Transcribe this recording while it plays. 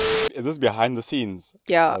is this behind the scenes?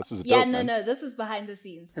 Yeah. This is Yeah, dope, man. no, this is behind the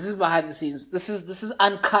scenes. This is behind the scenes. This is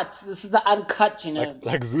uncut. This is the uncut, you know.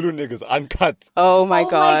 Like Zulu niggas, uncut. Oh my Oh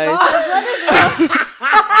gosh.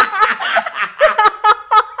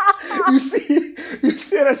 You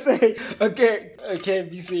see what I say? Okay,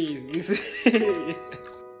 be serious.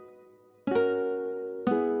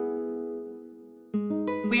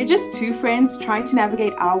 We're just two friends trying to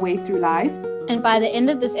navigate our way through life. And by the end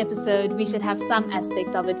of this episode, we should have some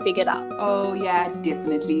aspect of it figured out. Oh yeah,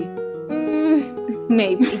 definitely.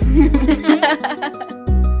 Maybe.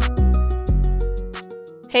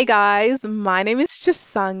 Hey guys, my name is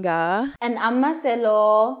Chisanga. And I'm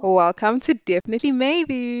Marcelo. Welcome to Definitely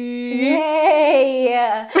Maybe.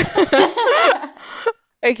 Yay!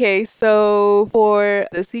 Okay, so for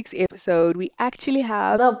this week's episode, we actually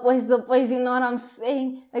have... The boys, you know what I'm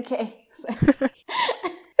saying? Okay.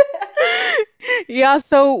 Yeah,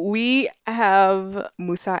 so we have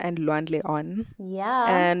Musa and Luandle on. Yeah.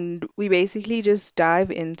 And we basically just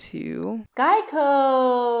dive into... Guy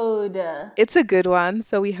code. It's a good one,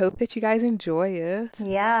 so we hope that you guys enjoy it.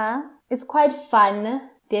 Yeah. It's quite fun.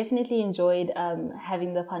 Definitely enjoyed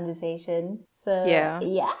having the conversation. So yeah.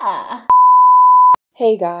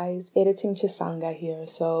 Hey guys, editing Chisanga here.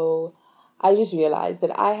 So I just realized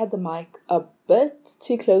that I had the mic a bit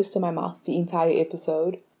too close to my mouth the entire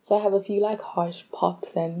episode. So I have a few like harsh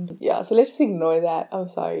pops and yeah, so let's just ignore that. I'm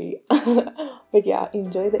sorry. But yeah,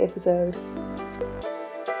 enjoy the episode.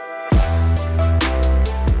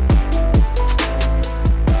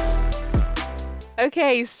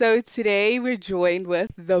 Okay, so today we're joined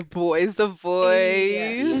with the boys.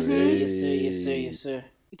 Yes, sir.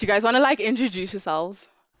 Do you guys want to like introduce yourselves?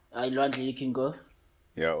 Luandle, you can go.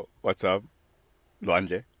 Yo, what's up?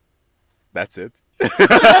 Luandle. That's it.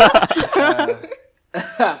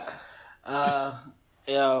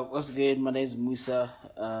 Yeah, what's good? My name's Musa.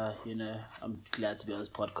 I'm glad to be on this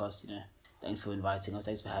podcast. Thanks for inviting us.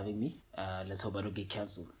 Thanks for having me. Let's hope I don't get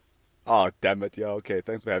cancelled. Oh, damn it. Yeah, okay.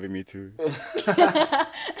 Thanks for having me too.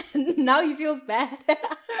 Now he feels bad.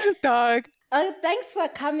 Dog. Thanks for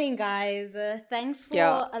coming, guys. Thanks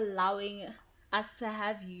for allowing us to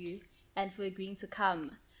have you and for agreeing to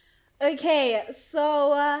come. Okay,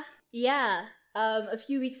 so a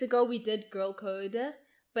few weeks ago we did girl code,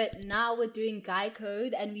 but now we're doing guy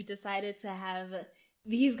code, and we decided to have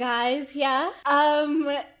these guys here. I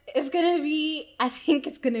think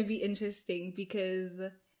it's gonna be interesting because,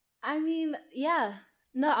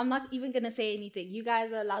 no, I'm not even gonna say anything. You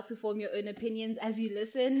guys are allowed to form your own opinions as you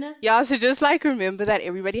listen. Yeah, so just like remember that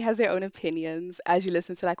everybody has their own opinions as you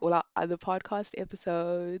listen to like all our other podcast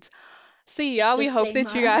episodes. So yeah, we hope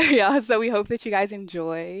that you guys we hope that you guys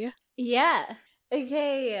enjoy. Yeah.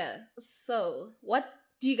 Okay. So, what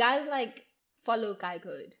do you guys like follow guy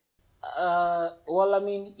code? Well, I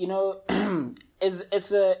mean, it's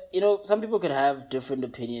some people could have different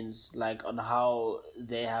opinions, like, on how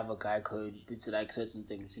they have a guy code to, like, certain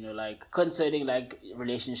things, like, concerning, like,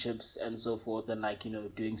 relationships and so forth, and, like,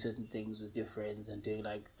 doing certain things with your friends and doing,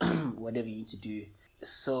 like, whatever you need to do.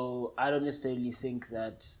 So, I don't necessarily think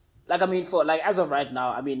that, like, I mean, for, like, as of right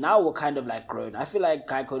now, I mean, now we're kind of, like, grown. I feel like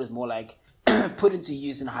guy code is more, like, put into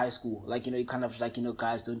use in high school, like, you kind of like,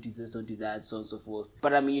 guys don't do this, don't do that, so on and so forth.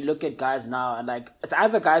 But I mean, you look at guys now and like, it's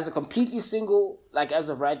either guys are completely single, like as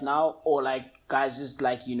of right now, or like guys just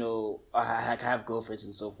like, have girlfriends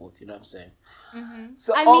and so forth, you know what I'm saying? Mm-hmm.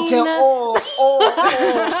 So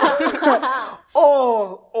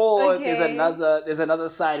okay. there's another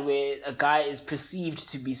side where a guy is perceived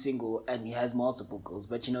to be single and he has multiple girls,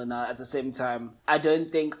 but now at the same time, I don't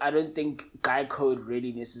think guy code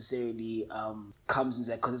really necessarily comes into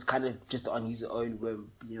that, because it's kind of just on his own whim,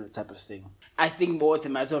 type of thing. I think more it's a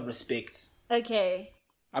matter of respect. Okay.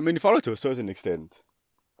 I mean, you follow to a certain extent.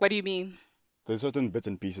 What do you mean? There's certain bits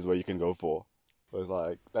and pieces where you can go for. It's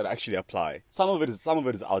like that actually apply. Some of it is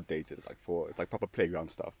outdated. It's like proper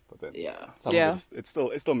playground stuff. But then some of it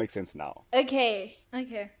still makes sense now. Okay.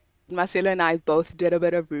 Marcelo and I both did a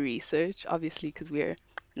bit of research, obviously, because we're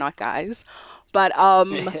not guys. But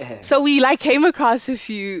so we like came across a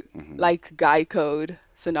few like guy code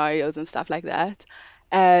scenarios and stuff like that.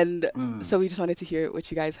 And so we just wanted to hear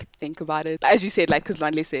what you guys think about it. As you said, like, because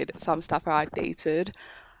Lonley said, some stuff are outdated.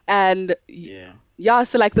 And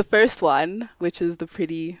so like the first one, which is the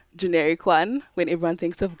pretty generic one, when everyone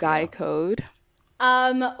thinks of guy code.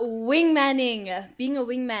 Wingmanning, being a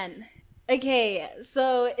wingman. Okay,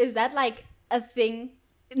 so is that like a thing?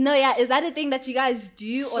 No, yeah, is that a thing that you guys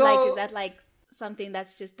do? Or like, is that like something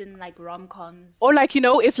that's just in like rom-coms? Or like,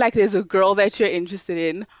 if like there's a girl that you're interested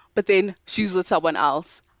in, but then she's with someone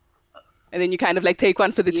else. And then you kind of like take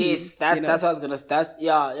one for the team. Yes, that's what I was gonna. That's That's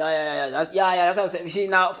what I was saying. You see,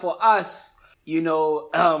 now for us, we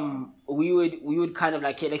would kind of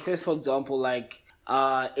like say for example, like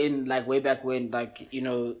in like way back when, like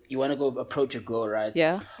you want to go approach a girl, right?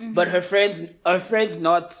 Yeah. Mm-hmm. But her friends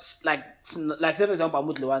not like say for example, I'm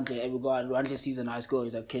with Luante and we go and Luante sees a nice girl.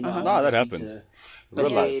 He's like, okay, no, that happens. But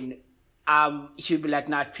then she would be like,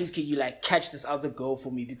 nah, please can you like catch this other girl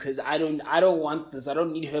for me, because I don't want this. I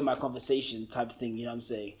don't need her in my conversation type thing. You know what I'm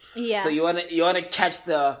saying? Yeah. So you wanna catch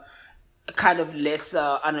the kind of less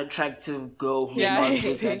unattractive girl who's not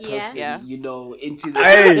with that person, into the.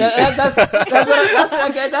 Hey.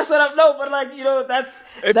 That's what I know. But like that's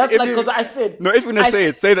like because I said no. If you're gonna say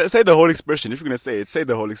it, say the whole expression. If you're gonna say it, say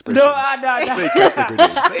the whole expression. No. Say catch the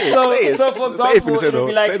grenade. Say it. So for example, it would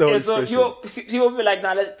be like people would be like,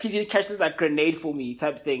 nah, please catch this like grenade for me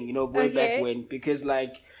type thing. Way back when, because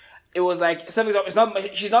like. It was like, for example,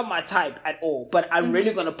 she's not my type at all, but I'm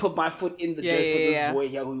really gonna put my foot in the dirt for this boy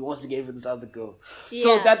here who wants to get with this other girl.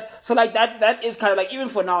 Yeah. So that is kind of like, even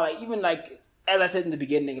for now, like even like as I said in the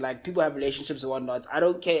beginning, like people have relationships and whatnot. I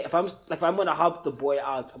don't care if I'm gonna help the boy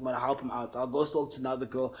out, I'm gonna help him out. I'll go talk to another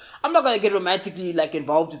girl. I'm not gonna get romantically like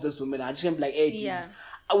involved with this woman. I'm just gonna be like, hey, dude,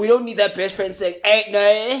 we don't need that best friend saying, hey,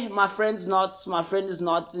 no, my friend is not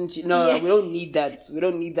into, no, we don't need that. We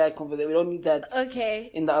don't need that conversation. We don't need that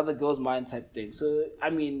in the other girl's mind type thing. So, I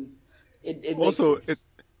mean, it also, makes sense.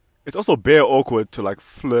 It's also bare awkward to like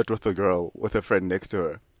flirt with a girl with a friend next to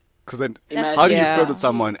her. Because then, how do you flirt with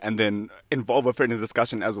someone and then involve a friend in the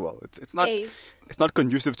discussion as well? It's not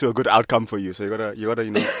conducive to a good outcome for you. So you gotta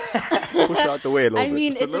just push out the way a little bit. I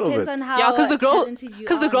mean, it depends on how. Because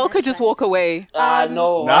the girl could just walk away.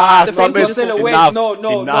 No. Nah, stop it. Enough.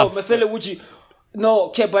 No, Marcelo, would you? No,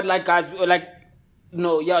 okay, but like guys, like.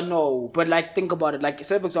 No, but like think about it. Like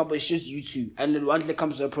say for example, it's just you two, and then once it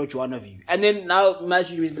comes to approach one of you, and then now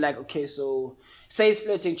imagine you be like, okay, so say he's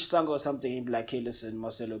flirting Chisanga or something, he'd be like, hey, listen,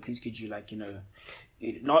 Marcelo, please could you like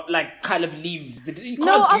not like kind of leave.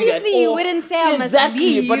 Obviously you wouldn't say I must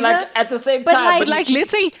leave. But like at the same time, but like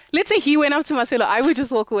let's say he went up to Marcelo, I would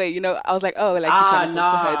just walk away. I was like, oh, like he's trying to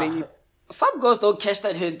talk to her. Then some girls don't catch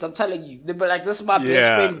that hint. I'm telling you. They're like, this is my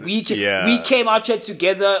best friend. We came out here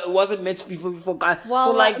together. It wasn't meant to be for guys. Well,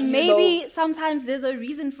 so like maybe sometimes there's a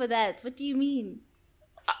reason for that. What do you mean?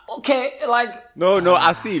 Okay, like no,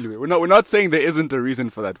 Asil. We're not saying there isn't a reason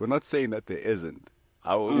for that. We're not saying that there isn't.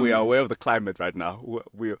 We are aware of the climate right now.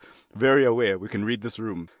 We're very aware. We can read this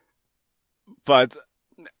room. But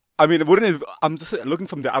I mean, I'm just looking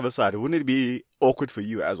from the other side. Wouldn't it be awkward for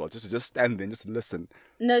you as well? Just stand there and just listen.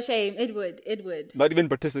 No shame. It would. Not even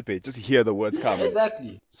participate. Just hear the words come.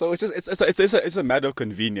 Exactly. So it's a matter of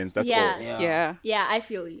convenience. That's all. Yeah, I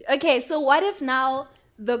feel you. Okay, so what if now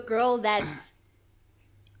the girl that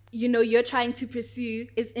you're trying to pursue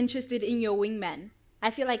is interested in your wingman?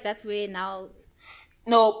 I feel like that's where now.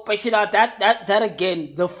 No, but that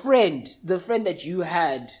again, the friend that you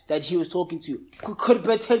had that he was talking to could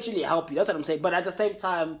potentially help you. That's what I'm saying. But at the same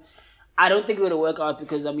time, I don't think it would work out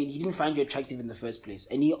because I mean he didn't find you attractive in the first place,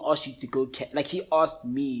 and he asked you to go he asked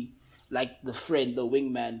me, like the friend, the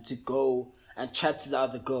wingman, to go and chat to the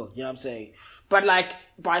other girl. You know what I'm saying? But like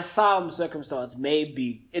by some circumstance,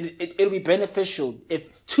 maybe it'll be beneficial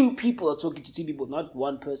if two people are talking to two people, not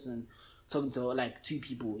one person talking to like two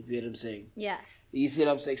people. If you know what I'm saying? Yeah. You see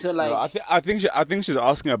what I'm saying? So like, no, I think she's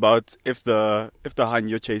asking about if the hun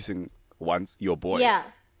you're chasing wants your boy. Yeah.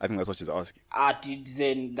 I think that's what she's asking. Dude,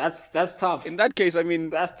 then that's tough. In that case, I mean,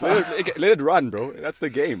 that's tough. Let it run, bro. That's the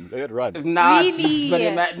game. Let it run. Nah, really?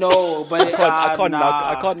 I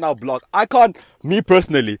can't now block. Me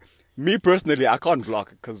personally, I can't block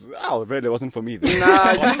because it wasn't for me. But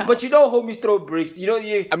homies throw bricks.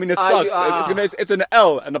 I mean, it sucks. It's an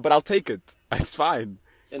L, but I'll take it. It's fine.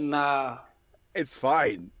 Nah. It's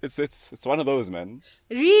fine. It's one of those, man.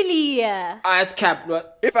 Really? It's capped.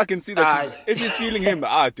 But if I can see that if she's feeling him,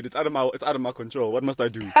 dude, it's out of my control. What must I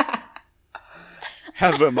do?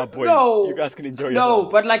 Have her, my boy. No, you guys can enjoy yourself. No,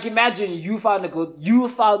 but like imagine you found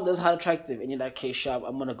this hot attractive, and you're like, okay, sharp,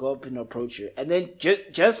 I'm gonna go up and approach her, and then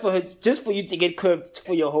just for you to get curved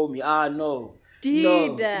for your homie. No.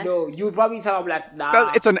 Dude. No, you would probably tell him like,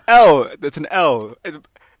 nah. It's an L.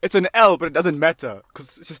 It's an L, but it doesn't matter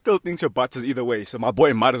because she still thinks your butt is either way. So my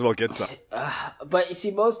boy might as well get some. But you see,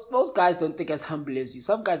 most guys don't think as humble as you.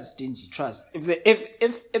 Some guys are stingy. Trust.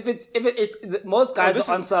 Most guys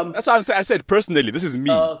are on some. That's what I'm saying. I said personally, this is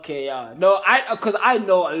me. Okay, yeah. No, because I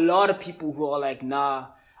know a lot of people who are like, nah.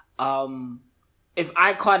 If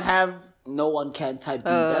I can't have, no one can type B.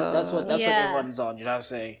 That's what everyone's on. You know what I'm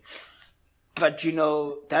saying? But you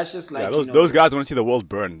know, that's just like those guys want to see the world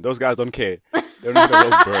burn. Those guys don't care. They don't see the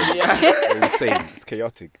world burn. They're insane. It's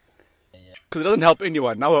chaotic. Because it doesn't help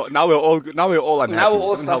anyone. Now we're all unhappy. Now we're all it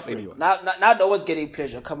doesn't suffering. help anyone. Now no one's getting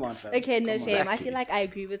pleasure. Come on, fam. Okay, no Come on. shame. I feel like I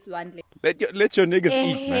agree with Wandle. Let your niggas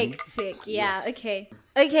eat, man. Hectic. Yeah.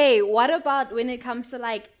 Okay. What about when it comes to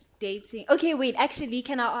like dating? Okay, wait. Actually,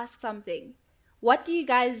 can I ask something? What do you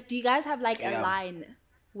guys have like a line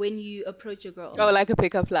when you approach a girl? Oh, like a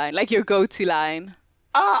pickup line, like your go-to line.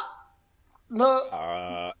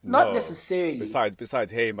 No, not necessarily.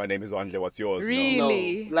 Besides, hey, my name is Wandle. What's yours?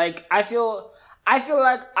 Really? No. Like I feel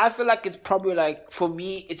like it's probably like, for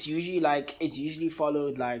me, it's usually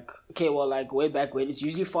followed like, okay, well, like way back when, it's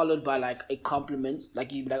usually followed by like a compliment.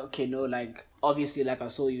 Like you'd be like, okay, no, like obviously, like I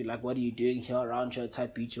saw you, like what are you doing here around here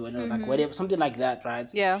type beach or whatever, like whatever, something like that, right?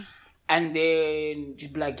 Yeah. And then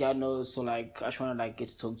just be like, yeah, no, so like I just want to like get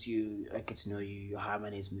to talk to you, like get to know you. Hi, my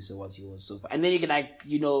name is Musa, what's yours? So and then you can like,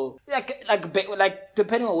 you know, like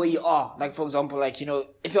depending on where you are, like for example, like, you know,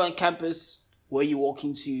 if you're on campus, where you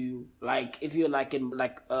walking to, like if you're like in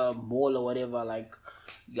like a mall or whatever, like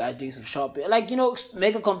you guys doing some shopping, like, you know,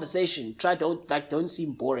 make a conversation. Don't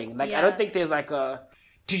seem boring. Like I don't think there's like a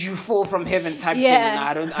did you fall from heaven type thing.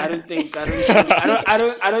 I don't think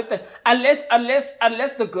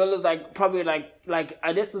unless the girl is like probably like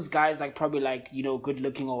unless this guy's like probably like, you know, good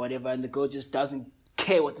looking or whatever, and the girl just doesn't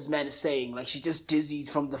care what this man is saying, like she just dizzies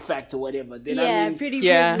from the fact or whatever, then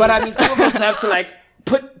but I mean some of us have to like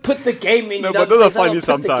put the game in. No, but those are funny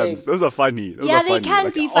sometimes. Those are funny. They can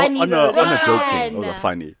be funny on a joke team. Those are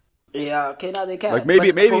funny. Yeah, okay, now they can. Like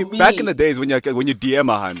maybe back in the days when you DM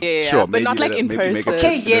a hand, sure, but maybe not like in person.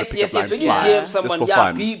 Okay, yes. When you DM someone,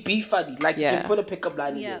 fun. be funny. Like you can put a pickup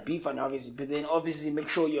line in there, be funny, obviously. But then obviously make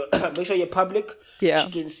sure you're public. Yeah,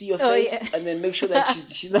 she can see your face, and then make sure that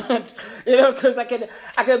she's not, you know, because I can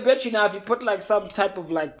bet you now if you put like some type of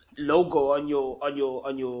like logo on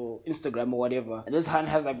your Instagram or whatever, and this hand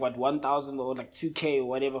has like what 1,000 or like 2K or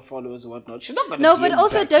whatever followers or whatnot, she's not gonna. No, DM but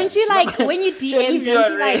also back, don't you like when you DM,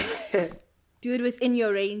 don't you like do it within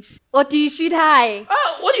your range, or do you shoot high?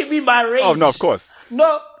 Oh, what do you mean by range? Oh no, of course.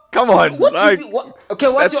 No. Come on, What like okay,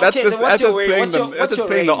 what's your okay? What's your range? That's just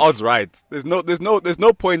playing the odds right. There's no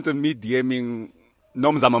point in me DMing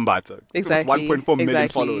Nomzama Mbata. Exactly. 1.4 million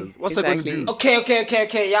followers. What's that going to do?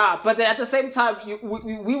 Okay, yeah. But then at the same time,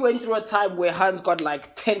 we went through a time where Hans got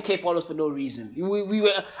like 10K followers for no reason.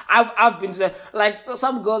 I've been to that. Like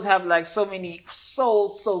some girls have like so many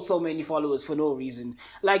followers for no reason.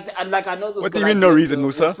 Like I know those. What do you mean no reason,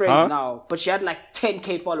 Musa? Friends now, but she had like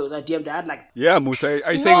 10K followers. I DM'd her. I had like. Yeah, Musa.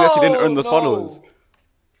 Are you saying that you didn't earn those followers?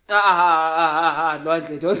 No,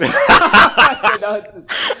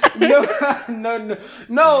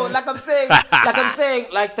 like I'm saying,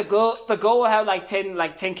 like the girl will have like 10K,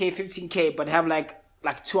 15K, but have like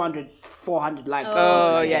 200, 400 likes.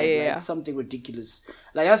 Oh, yeah. Like something ridiculous.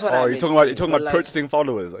 Like that's what I mean. You're talking about purchasing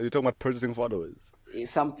followers. Are you talking about purchasing followers?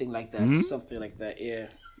 Something like that. Mm-hmm. Something like that. Yeah.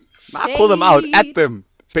 I call them out at them.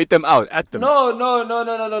 Pay them out at them. No.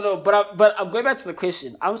 But I'm going back to the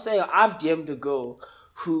question. I'm saying I've DM'd a girl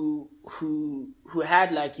who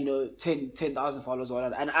had like, you know, 10,000 followers or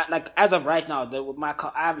whatever, and like as of right now, I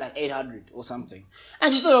have like 800 or something,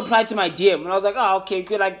 and she still replied to my DM, and I was like, oh, okay,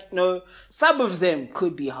 good. Like, you know, some of them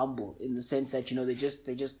could be humble in the sense that, you know, they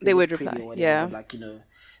would reply, or whatever, yeah, but like, you know,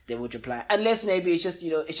 they would reply, unless maybe it's just,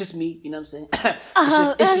 you know, it's just me, you know what I'm saying? It's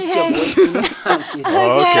just your boy, you know?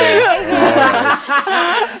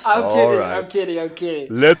 I'm kidding. I'm kidding.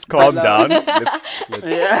 Let's calm down.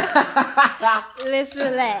 Let's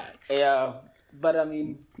relax. Yeah, but I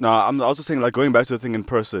mean, no, I'm also saying, like, going back to the thing in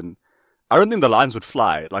person, I don't think the lines would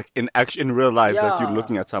fly. Like in real life, like you're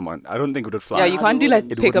looking at someone, I don't think it would fly. Yeah, you can't do like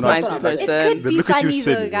pickup lines in person. It could be funny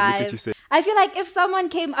though, guys. I feel like if someone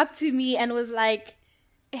came up to me and was like,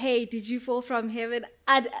 hey, did you fall from heaven?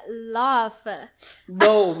 I'd laugh.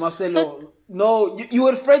 No, Marcelo. No, you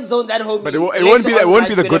would friend zone that homie. But it won't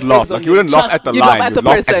be the good laugh. Like you wouldn't laugh at the line. Laugh at the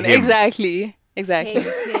person. Exactly.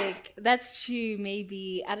 Hey, that's true.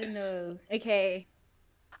 Maybe, I don't know. Okay.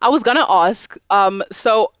 I was gonna ask.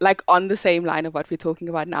 So like on the same line of what we're talking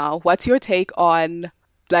about now, what's your take on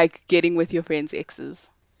like getting with your friends' exes?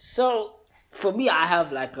 So for me, I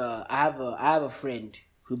have a friend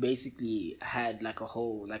who basically had like a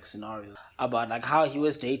whole like scenario about like how he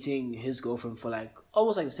was dating his girlfriend for like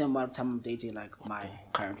almost like the same amount of time I'm dating like my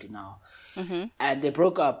currently now. Mm-hmm. And they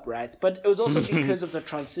broke up, right? But it was also because of the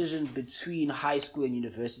transition between high school and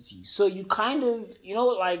university. So you kind of, you know,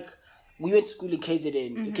 like we went to school in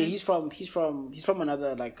KZN. Mm-hmm. Okay, he's from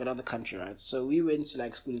another country, right? So we went to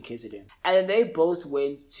like school in KZN. And then they both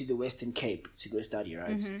went to the Western Cape to go study,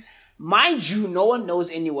 right? Mm-hmm. mind you, no one knows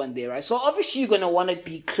anyone there, right? So obviously you're gonna want to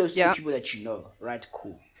be close to the people that you know, right?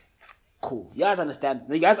 Cool. You guys understand?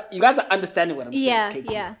 You guys are understanding what I'm saying? Yeah, okay,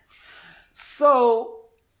 cool. yeah. So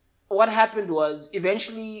what happened was,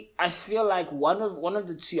 eventually, I feel like one of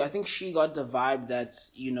the two, I think she got the vibe that,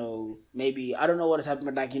 you know, maybe, I don't know what has happened,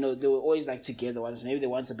 but like, you know, they were always like together once, maybe they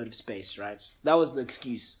want a bit of space, right? That was the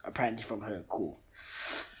excuse, apparently, from her. Cool.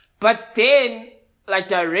 But then, like,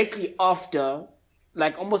 directly after,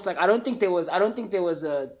 like, almost like, I don't think there was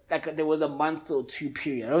a month or two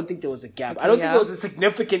period. I don't think there was a gap. I don't think there was a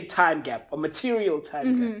significant time gap, a material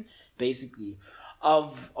time gap, basically,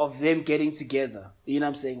 of them getting together. You know what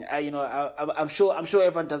I'm saying? I'm sure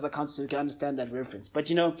everyone does accounts, so we can understand that reference. But,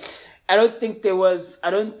 you know, I don't think there was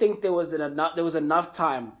enough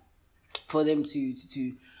time for them to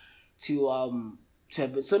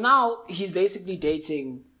have it. So now he's basically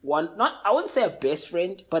dating I wouldn't say a best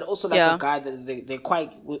friend, but also like a guy that they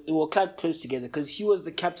were quite close together, because he was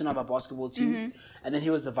the captain of our basketball team, and then he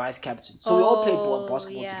was the vice captain. So we all played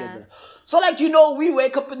basketball together. So, like, you know, we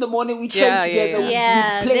wake up in the morning, we train together, we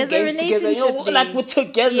play games together, you know, like we're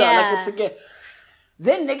together,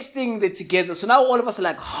 Then next thing they're together. So now all of us are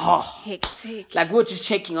like, hectic. Like, we're just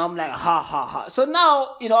checking. I'm like, ha. So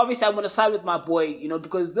now, you know, obviously I'm gonna side with my boy, you know,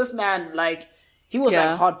 because this man, like, he was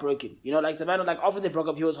like heartbroken, you know, like the man, like after they broke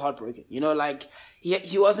up, he was heartbroken, you know, like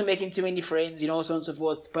he wasn't making too many friends, you know, so on and so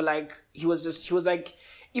forth. But like, he was like,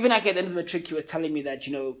 even like at the end of the trick, he was telling me that,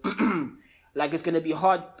 you know, like it's going to be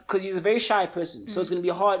hard because he's a very shy person. So it's going to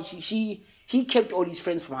be hard. He kept all these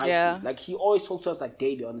friends from high school. Like he always talked to us like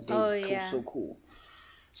daily on the daily. It was so cool.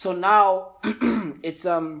 So now it's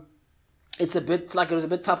a bit like, it was a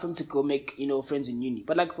bit tough for him to go make, you know, friends in uni.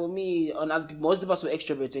 But like for me, most of us were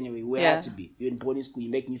extroverts anyway. We had to be. You're in boarding school, you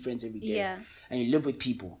make new friends every day, and you live with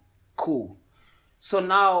people. Cool. So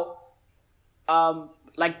now,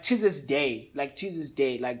 like to this day,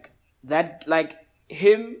 like that, like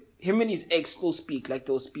him and his ex still speak, like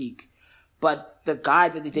they'll speak, but the guy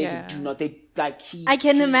that they dated do not. They like I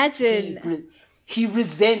can imagine. He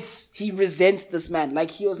resents this man.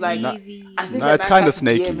 Like, he was like, I think it's kind of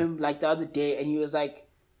snaky. Him like the other day, and he was like,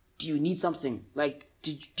 "Do you need something? Like,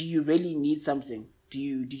 do you really need something?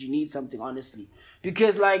 Did you need something, honestly?"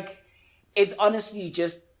 Because like, it's honestly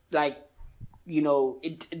just like, you know,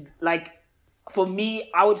 it like, for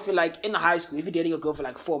me, I would feel like in high school, if you're dating a girl for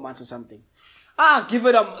like 4 months or something, give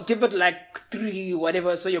it like 3,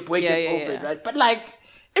 whatever, so your boy gets over it, right? But like,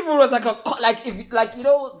 if it was like if you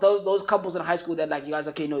know those couples in high school that like, you guys,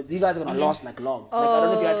 okay, no, these guys are gonna last like long. Like, I don't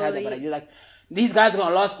know if you guys had that, but like, you're like, these guys are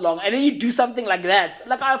gonna last long, and then you do something like that.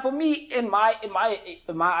 Like, for me, in my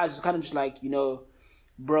eyes, it's kind of just like, you know,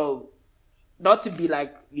 bro, not to be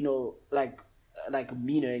like, you know, like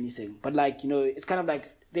mean or anything, but like, you know, it's kind of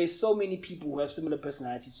like, there's so many people who have similar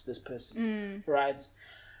personalities to this person, right?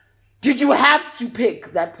 Did you have to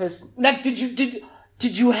pick that person? Like, did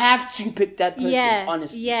you have to pick that person,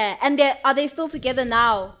 honestly? Yeah. And are they still together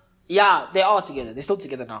now? Yeah, they are together. They're still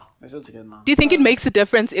together now. Do you think it makes a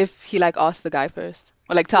difference if he like asks the guy first?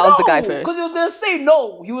 Or like tells the guy first? Because he was going to say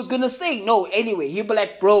no. He was going to say no anyway. He'd be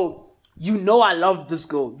like, bro, you know I love this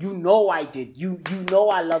girl. You know I did. You know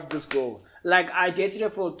I love this girl. Like, I dated her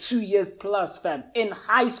for 2 years plus, fam. In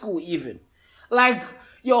high school even. Like,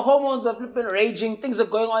 your hormones are flipping, raging. Things are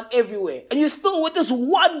going on everywhere. And you're still with this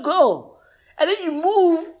one girl. And then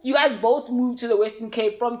you guys both moved to the Western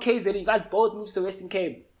Cape from KZN. You guys both moved to the Western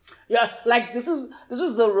Cape. Yeah, like this was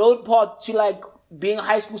the road path to like being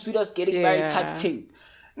high school sweethearts, getting married type thing.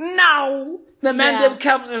 Now, the man that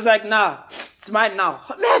comes is like, nah, it's mine now.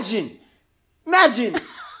 Imagine.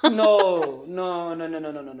 No.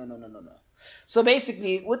 So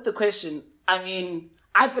basically, with the question, I mean,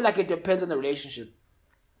 I feel like it depends on the relationship.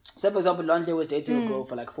 So for example, Lonje was dating a girl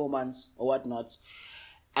for like 4 months or whatnot.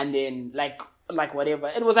 And then, like whatever.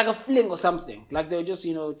 It was like a fling or something. Like, they were just,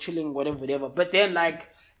 you know, chilling, whatever. But then, like,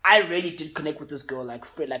 I really did connect with this girl. Like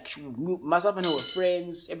myself and her were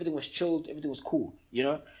friends. Everything was chilled. Everything was cool, you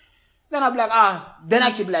know? Then I'd be like, then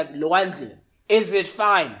I keep like, Loandle, is it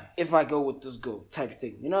fine if I go with this girl type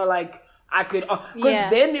thing? You know, like, I could, because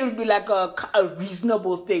then it would be like a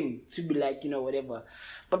reasonable thing to be like, you know, whatever.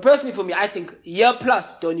 But personally for me, I think year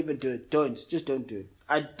plus, don't even do it. Just don't do it.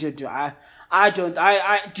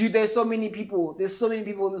 There's so many people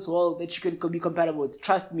in this world that you could be compatible with.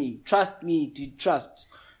 Trust me, dude, trust.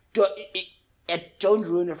 Don't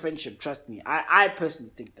ruin a friendship, trust me. I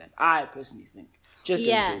personally think that. Just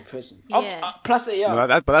don't do it, personally. Plus, No,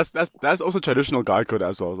 that's also traditional guy code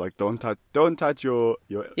as well. It's like, don't touch your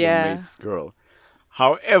mate's girl.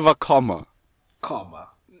 However, comma.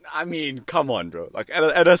 I mean, come on, bro. Like,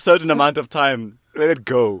 at a certain amount of time, let it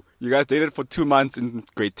go. You guys dated for 2 months in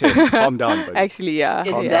grade 10. Calm down, buddy. Actually, yeah.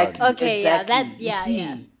 Exactly. Okay, exactly.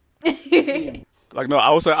 yeah, You see? Like, no, I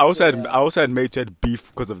also had mates who had beef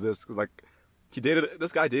because of this. Because, like,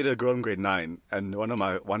 this guy dated a girl in grade 9, and one of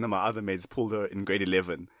my other mates pulled her in grade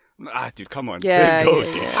 11. Dude, come on. Yeah, Let it go,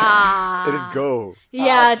 yeah, dude. yeah. Let it go.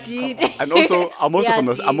 Yeah, dude. And also, I'm also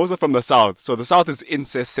Yeah, I'm also from the south. So the south is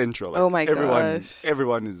incest central. Like, Oh my gosh.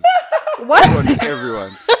 Everyone is What? everyone is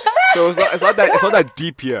everyone. So it's not that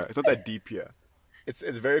deep here. It's not that deep here. It's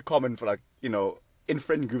very common for, like, you know, in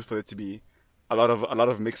friend groups for it to be a lot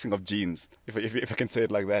of mixing of genes, if I can say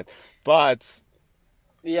it like that. But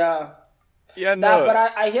Yeah. yeah, Nah, no. but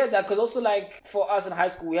I hear that because also, like, for us in high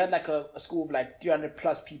school, we had like a school of like 300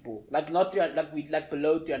 plus people, like not 300, like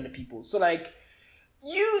below 300 people. So like,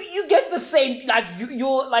 you get the same, like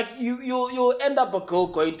you'll end up a girl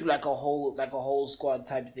going through like a whole squad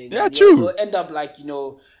type thing. Yeah, And true. You'll end up like, you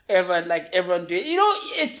know, everyone doing, you know,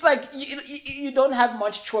 it's like you don't have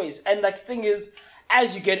much choice. And like the thing is,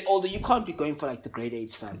 as you get older, you can't be going for like the grade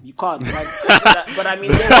 8s, fam. You can't. Like, but I mean,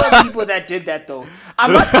 there were people that did that though.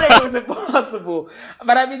 I'm not saying it was impossible,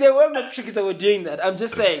 but I mean, there were matrix that were doing that. I'm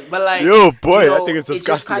just saying. But like, Yo, boy, you know, I think it's just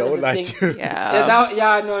disgusting. kind I of won't a lie thing. to you.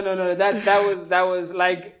 Yeah. No. That was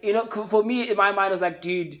like, you know, for me in my mind, I was like,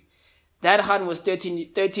 dude, that hun was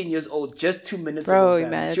 13 years old just 2 minutes Bro, ago.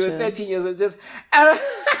 Fam. She was imagine. 13 years old. Just and,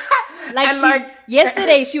 Like, and she's, like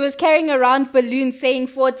yesterday, she was carrying around balloons saying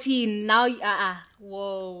 14. Now,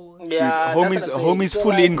 whoa. yeah, that's what I'm saying. Homies So,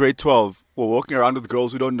 fully like, in grade 12 were walking around with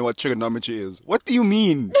girls who don't know what trigonometry is. What do you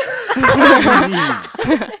mean? What do you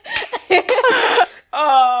mean?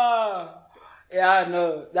 Yeah,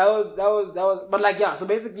 no, that was, but like, yeah, so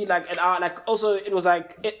basically, like, an hour, like, also, it was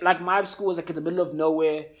like, like, my school was like in the middle of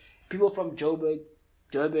nowhere. People from Joburg,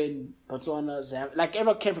 Durban, Botswana, like,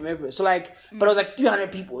 everyone came from everywhere. So, like, but it was like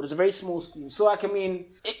 300 people. It was a very small school. So, like, I mean,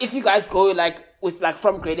 if you guys go, like, with, like,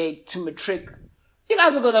 from grade 8 to matric, you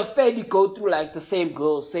guys are gonna fairly go through, like, the same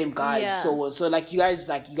girls, same guys, Yeah. so on. So, like, you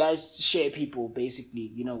guys share people,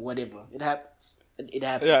 basically, you know, whatever. It happens. It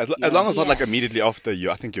happens. Yeah, as you long know? as it's not like immediately after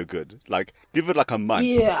you, I think you're good. Like, give it like a month.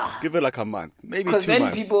 Yeah. Give it like a month. Maybe 2 Because then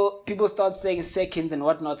months. people start saying seconds and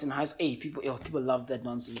whatnot in high school. Hey, people love that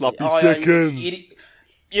nonsense. Sloppy Yeah, seconds.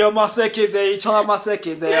 Yo, my seconds, you trying my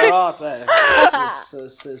seconds, so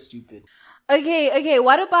stupid. Okay.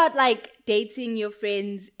 What about, like, dating your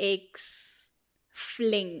friend's ex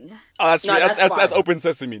fling? Oh, that's No, that's that's fine. open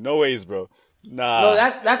sesame. No ways, bro. Nah. No,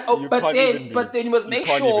 that's You but then you must make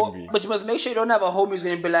sure you don't have a homie who's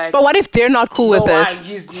gonna be like, But what if they're not cool with it?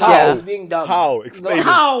 he's How? he's being dumb. How? Explain it.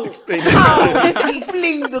 How? Explain it. How? He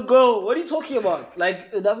fling the girl. What are you talking about?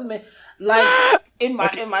 Like, it doesn't make, like, in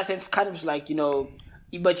my sense, kind of like, you know,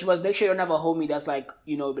 but you must make sure you don't have a homie that's like,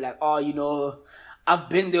 you know, be like, oh, you know, I've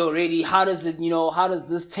been there already. How does this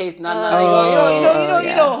taste? You know,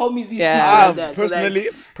 homies be Yeah. smart like that. So,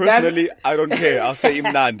 like, Personally, I don't care. I'll say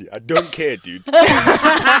Imnandi. I don't care, dude.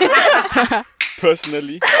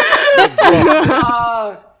 Personally,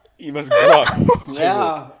 he must grow up.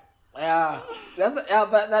 Yeah. That's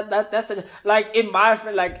the, like, in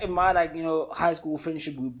my you know, high school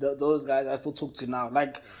friendship group. Those guys I still talk to now.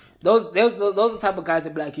 Like, those are the type of guys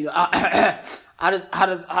that be like, you know, how does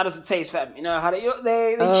it taste, fam? You know, they cheeky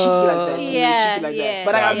like that. You know, Yeah, cheeky like yeah. that.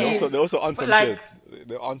 But I They're mean, also on some like- shit.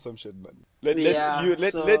 They're on some shit, man. Yeah,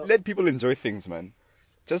 Let people enjoy things, man.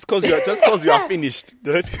 Just cause you are finished,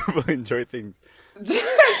 let people enjoy things. just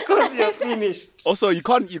because you're finished. Also, you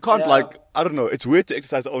can't Yeah. like, I don't know. It's weird to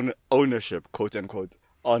exercise ownership, quote unquote,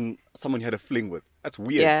 on someone you had a fling with. That's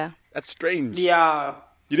weird. Yeah. That's strange. Yeah.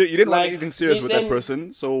 You didn't want Like, anything serious with that then-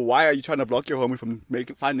 person, so why are you trying to block your homie from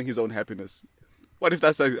finding his own happiness? What if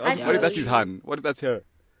that's his hand? What if that's her?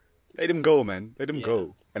 Let him go, man. Let him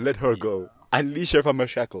go. And let her go. Unleash her from her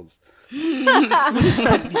shackles. Unleash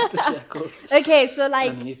the shackles. Okay, so,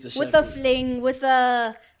 like, Unleash the with a shackles. fling, with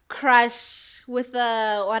a crush, with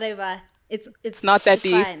a whatever, it's not that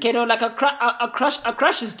deep. fine. Okay, no, like a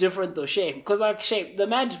crush is different though, Shame. Because like Shame, the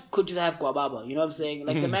man could just have guababa, you know what I'm saying?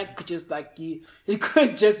 Like the man could just like he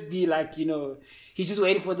could just be like, you know, he's just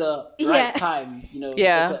waiting for the right time, you know,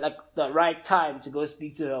 Yeah. like the right time to go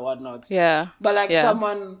speak to her or whatnot. Yeah. But like Yeah.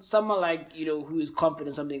 someone like, you know, who is confident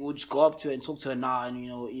in something would just go up to her and talk to her now and you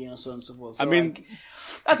know, so on and so forth. So, I mean, like,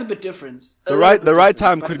 that's a bit different. The right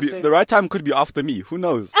time could be after me. Who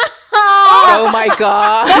knows? Oh my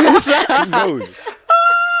gosh. Who knows?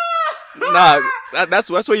 Nah, that's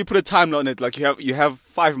where you put a timeline on it. Like you have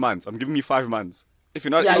 5 months. I'm giving you 5 months. If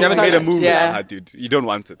you haven't made a move, Yeah. dude, you don't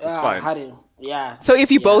want it. It's fine. So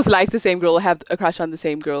if you both like the same girl or have a crush on the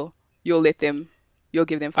same girl, you'll give them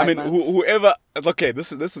 5 I mean, months. whoever. Okay,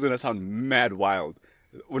 this is gonna sound mad wild,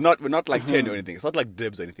 we're not like 10 or anything. It's not like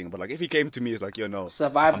dibs or anything. But like if he came to me, it's like, no,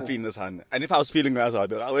 survival. I'm feeling this hand. And if I was feeling that, I'd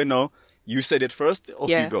be like, oh no, you said it first, off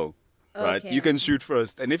you go. Right? Okay. You can shoot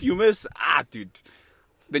first. And if you miss, dude,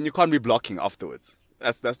 then you can't be blocking afterwards.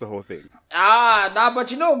 That's the whole thing. But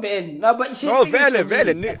man.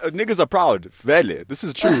 Niggas are proud. Vele. This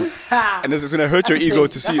is true. And it's gonna hurt your ego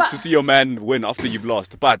to see your man win after you've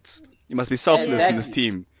lost. But you must be selfless in this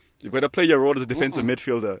team. You've got to play your role as a defensive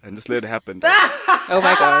midfielder and just let it happen. Oh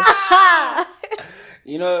my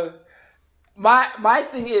god. My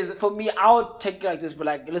thing is, for me, I would take it like this, but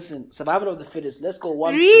like, listen, survival of the fittest. Let's go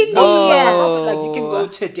one. Really? Like you can go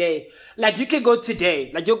today. Like you'll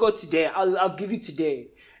go today. I'll give you today.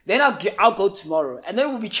 Then I'll go tomorrow, and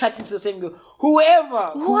then we'll be chatting to the same girl.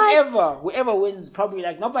 Whoever wins, probably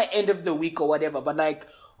like not by end of the week or whatever, but like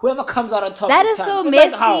whoever comes out on top. That is so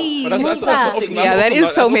messy. That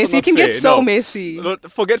is so messy. It can get so messy.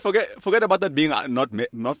 Forget about that being not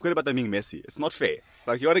forget about that being messy. It's not fair.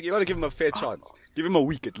 Like you gotta give him a fair chance. Give him a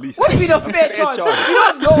week at least. What do you mean a fair chance? You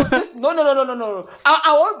don't know. Just no.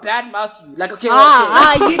 I won't badmouth you. Like okay. You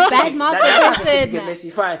badmouth the person. Get messy.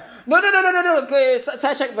 Fine. No. Okay,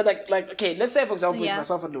 side check. But like okay. Let's say for example, it's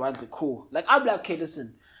myself and Luanzi. Cool. Like I'm like okay.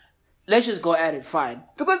 Listen. Let's just go at it. Fine.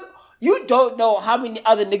 Because you don't know how many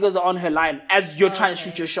other niggas are on her line as you're trying to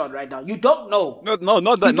shoot your shot right now. You don't know. No,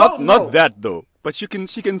 not that. Not that though. But she can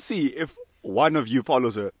see if one of you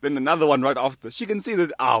follows her, then another one right after. She can see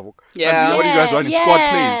that. What are you guys running squad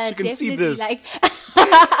plays? She can see this. Like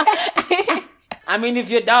I mean, if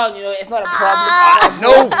you're down, it's not a problem.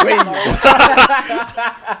 No way.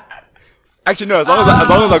 Actually, no. As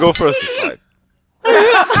long as I go first, it's fine.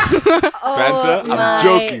 Banter? I'm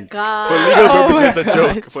joking. God. For legal purposes, it's a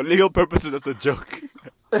joke. For legal purposes, it's a joke.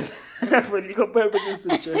 For legal purposes,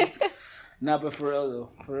 it's a joke. Nah, but for real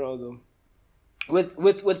though.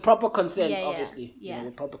 With proper consent, obviously. Yeah.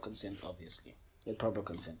 With proper consent, obviously.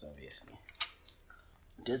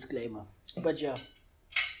 Disclaimer. But yeah.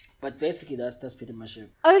 But basically, that's pretty much it.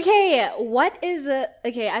 Okay, what is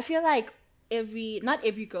okay, I feel like not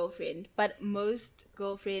every girlfriend, but most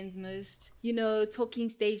girlfriends, most, talking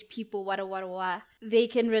stage people, what, they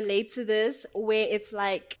can relate to this, where it's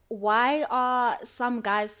like, why are some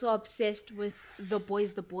guys so obsessed with the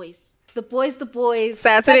boys? The boys.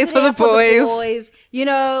 Saturdays for the boys.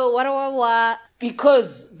 What.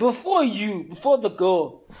 Because before the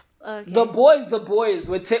girl, okay. The boys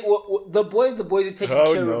would take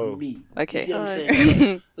care of me. Okay. You see what I'm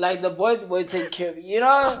saying? Like the boys take care of me. You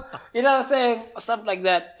know what I'm saying? Stuff like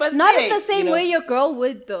that. But not in the same way your girl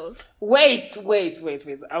would though. Wait. Wait.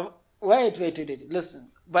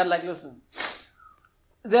 Listen. But like, listen.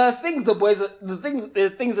 There are things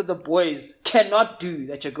the things that the boys cannot do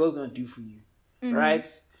that your girl's gonna do for you, right?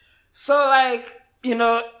 So like, I don't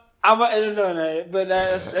know, but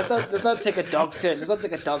let's not take a dog turn. Let's not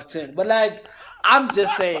take a dog turn. But like, I'm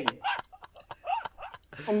just saying,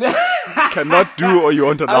 cannot do or you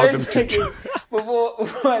won't allow them to do. Before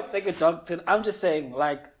I take a dog turn, I'm just saying,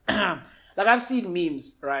 like, like I've seen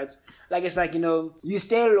memes, right? Like it's like you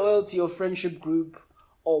stay loyal to your friendship group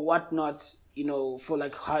or whatnot, for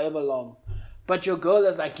like however long, but your girl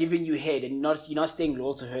is like giving you head and you're not staying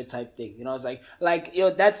loyal to her type thing. It's like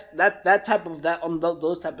that's that type of that on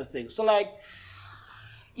those type of things. So like,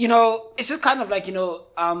 it's just kind of like you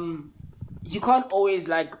can't always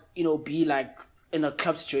like be like in a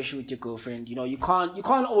club situation with your girlfriend. You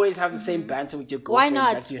can't always have the same banter with your girlfriend.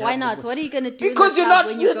 Why not? What are you gonna do? Because you're not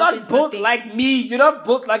built like me. You're not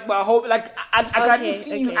built like my homie. Like I didn't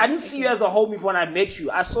see you. I didn't see you as a homie when I met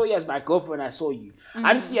you. I saw you as my girlfriend. I saw you.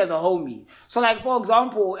 I didn't see you as a homie. So like, for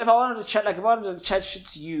example, if I wanted to chat shit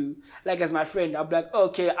to you, like as my friend, I'd be like,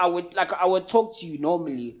 okay, I would talk to you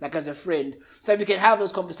normally, like as a friend, so that we can have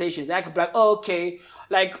those conversations. And I could be like, oh, okay.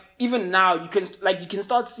 Like, even now, you can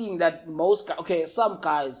start seeing that some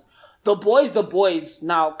guys, the boys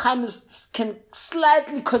now kind of can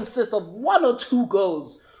slightly consist of one or two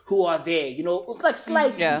girls who are there, it's like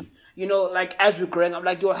slightly, like as we're growing up,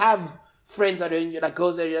 like you'll have friends that are in, like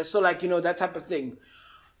girls that are, so like, that type of thing.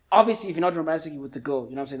 Obviously, if you're not romantic with the girl, you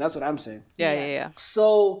know what I'm saying? That's what I'm saying. Yeah.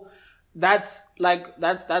 So, that's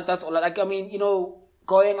all. Like, I mean,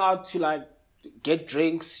 going out to like, get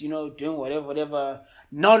drinks, doing whatever,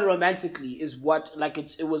 non-romantically is what, like,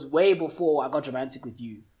 it was way before I got romantic with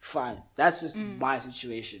you. Fine. That's just my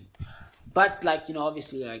situation. But, like,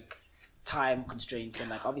 obviously, like, time constraints and,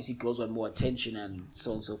 like, obviously girls want more attention and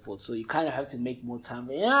so on and so forth. So you kind of have to make more time.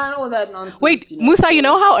 And all that nonsense. Wait, Musa,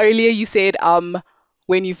 how earlier you said,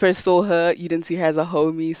 when you first saw her, you didn't see her as a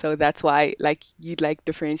homie, so that's why like you'd like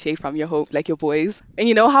differentiate from your like your boys. And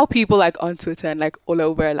you know how people like on Twitter and like all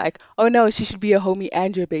over like, oh no, she should be a homie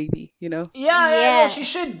and your baby, you know? Yeah, she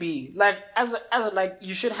should be. Like as a like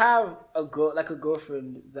you should have a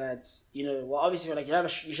girlfriend that's, you know, well obviously like you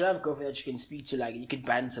should have a girlfriend that you can speak to, like you can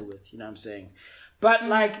banter with, you know what I'm saying? But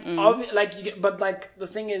the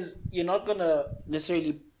thing is, you're not gonna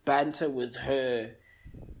necessarily banter with her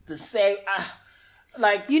the same.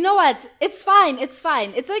 Like, you know what? It's fine. It's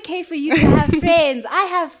okay for you to have friends. I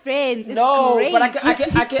have friends. It's great. But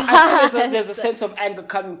I think there's a sense of anger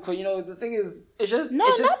coming. Cause you know the thing is, it's just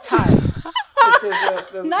time.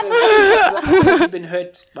 You've been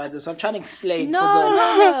hurt by this. I'm trying to explain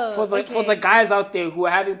for the guys out there who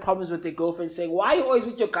are having problems with their girlfriends, saying, "Why are you always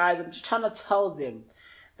with your guys?" I'm just trying to tell them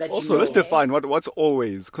that. Also, let's define what's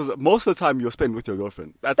always, because most of the time you're spending with your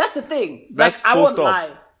girlfriend. That's the thing. That's like, full stop.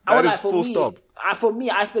 Lie. That is full stop. For me,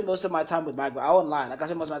 I spend most of my time with my girl. I won't lie. Like I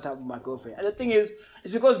spend most of my time with my girlfriend. And the thing is,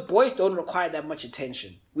 it's because boys don't require that much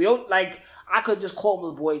attention. We don't like. I could just call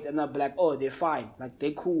the boys and they'll be like, "Oh, they're fine. Like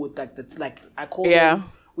they're cool with like that's like I call them.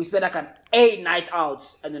 We spend like an 8 night out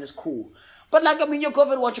and then it's cool." But like I mean, your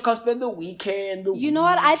girlfriend wants you to come spend the weekend. You know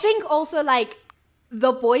what? I think also like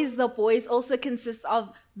the boys also consist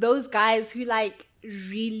of those guys who like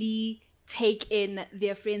really take in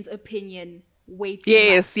their friend's opinion way too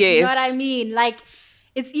much. You know what I mean? Like,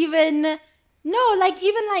 it's even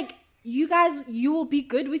you guys, you will be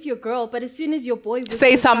good with your girl, but as soon as your boy will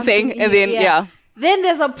say something and then then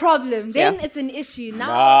there's a problem. Then it's an issue.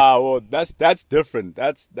 Well, that's different.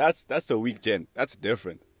 That's a weak gen. That's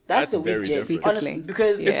different. That's very different. Honestly,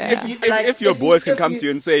 because if your boys can come to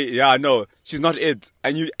you and say, "Yeah, no, she's not it,"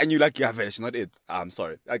 and you like, "Yeah, she's not it," I'm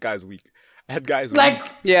sorry, that guy's weak. That guy's like,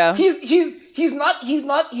 weak. He's not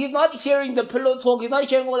hearing the pillow talk. He's not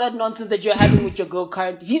hearing all that nonsense that you're having with your girl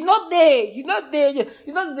currently. He's not there. He's not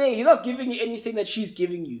giving you anything that she's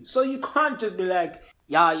giving you. So you can't just be like,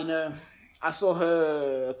 "Yeah, you know, I saw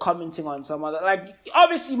her commenting on some other." Like,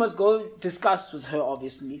 obviously, you must go discuss with her.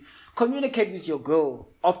 Obviously, communicate with your girl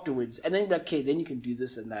afterwards, and then be like, "Okay, then you can do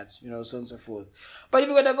this and that," you know, so on and so forth. But if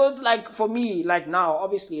you're gonna go to, like, for me, like now,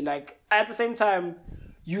 obviously, like at the same time,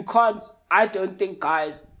 you can't. I don't think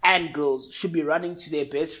guys and girls should be running to their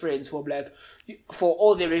best friends for all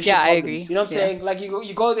their relationship problems. I agree. You know what I'm saying? Like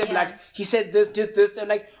you go there like, he said this, did this, and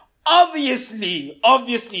like obviously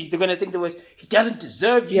they're gonna think he doesn't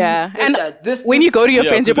deserve you. Yeah, and when you go to your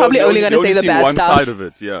friends, you're probably only gonna say the bad one stuff. Side of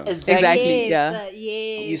it, yeah. Exactly.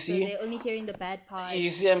 You see, so they're only hearing the bad part. You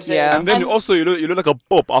see what I'm saying? Yeah. And then also you look like a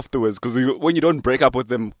pop afterwards, because when you don't break up with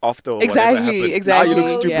them after whatever happened, now you look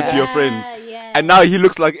stupid to your friends, and now he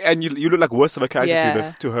looks like, and you look like worse of a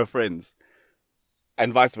character to her friends,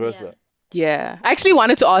 and vice versa. Yeah, I actually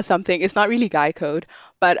wanted to ask something. It's not really guy code,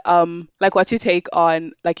 but like, what's your take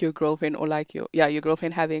on like your girlfriend or like your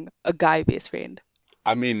girlfriend having a guy best friend?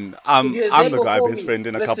 I mean, I'm the guy best friend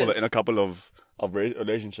in a couple of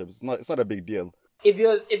relationships. It's not a big deal. If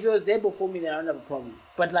it was there before me, then I don't have a problem.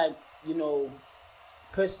 But like, you know,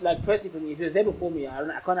 personally for me, if it was there before me,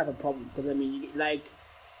 I can't have a problem, because I mean, like,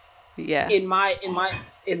 in my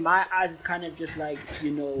eyes, it's kind of just like,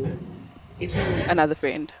 you know, if he was another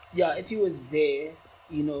friend. Yeah, if he was there,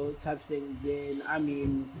 you know, type thing, then I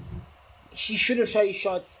mean, she should have shot his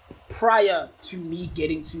shots prior to me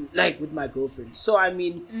getting to, like, with my girlfriend. So I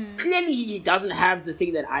mean, clearly he doesn't have the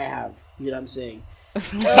thing that I have. You know what I'm saying?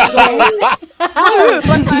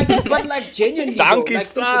 But like genuinely, Donkey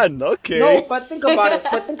son, okay. No, but think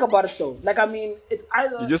about it though. Like, I mean, it's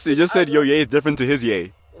either you just said your yay is different to his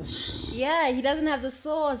yay. Yeah, he doesn't have the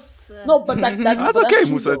sauce. No, but that's okay,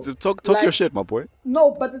 Musa. Talk like, your shit, my boy.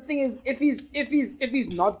 No, but the thing is, if he's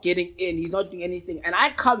not getting in, he's not doing anything, and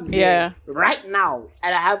I come here right now,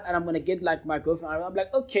 and I'm gonna get like my girlfriend. I'm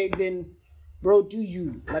like, okay, then, bro, do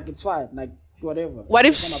you, like, it's fine, like, whatever. What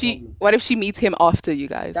if she meets him after you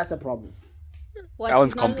guys? That's a problem. What, that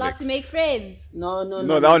one's complex. Not allowed to make friends. No,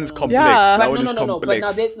 that one is complex. Yeah. That one is complex. But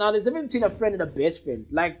now there's a difference between a friend and a best friend.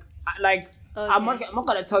 Like. Okay. I'm not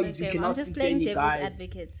gonna tell you cannot speak to any guys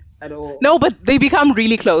advocate at all. No, but they become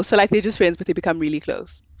really close. So like, they're just friends, but they become really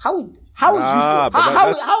close. How would you feel? How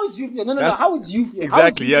would you feel? No. How would you feel?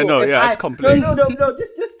 Exactly. It's complex. No.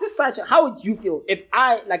 Just such. How would you feel if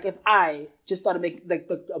I just started making like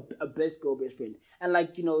a best friend, and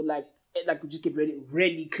like, you know, like we just get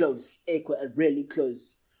really close, really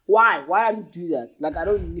close. Why I need to do that? Like, I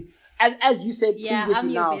don't. As you said previously, I'm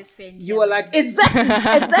your best friend. You were like, exactly.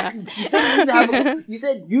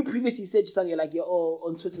 You previously said to something, you're like, you're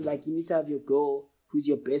on Twitter, like, you need to have your girl who's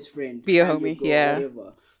your best friend, be a and your homie, girl, yeah.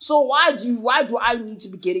 whatever. So why do I need to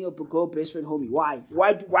be getting a girl best friend homie? Why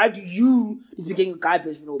do you need to be getting a guy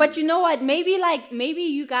best friend homie? But you know what? Maybe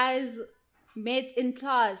you guys met in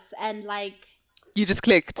class and like You just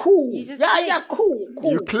clicked. cool. You just Yeah, clicked. yeah, cool.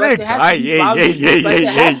 You But clicked. there has to Aye, be hey, hey, boundaries. hey, But hey,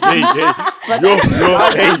 there hey, has to be- hey, hey. but Yo, there has to be yo, hey,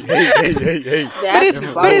 boundaries. hey, hey, hey, hey. There has to be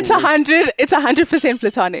But it's boundaries. it's 100%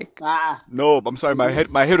 platonic. No, I'm sorry, my head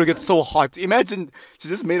will get so hot. Imagine she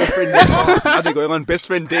just made a friend in class. Now they're going on best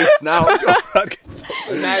friend dates now. I'd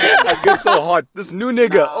get so hot. This new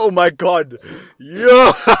nigga, oh my god.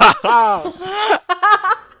 Yo.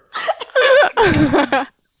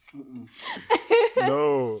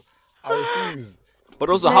 No, I refuse. But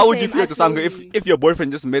also, No how would you shame, feel, I Tasanga, feel you. if your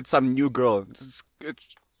boyfriend just met some new girl? It's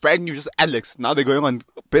brand new, just Alex. Now they're going on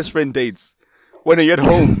best friend dates. When you're at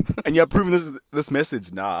home and you're approving this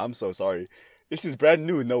message, nah, I'm so sorry. If she's brand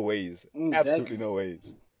new, no ways. Exactly. Absolutely no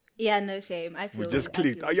ways. Yeah, no shame. I feel We just I feel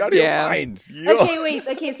clicked. Are you. you out of your Yeah. mind? Yo. Okay, wait.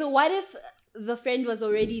 Okay, so what if the friend was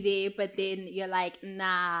already there, but then you're like,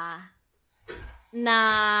 nah,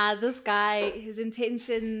 this guy, his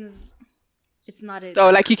intentions, it's not it. So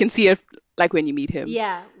like you can see it like when you meet him.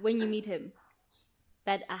 Yeah, when you meet him,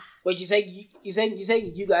 that Wait, you saying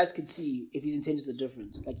you guys could see if his intentions are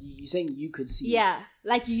different? Like you saying you could see? yeah,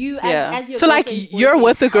 like you Yeah. as your So like girlfriend's you're boyfriend.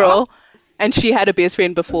 with a girl and she had a best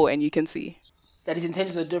friend before and you can see. That his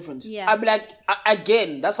intentions are different. Yeah. I'd be like,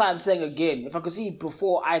 again, that's why I'm saying again. If I could see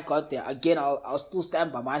before I got there, again, I'll still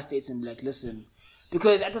stand by my states and be like, listen.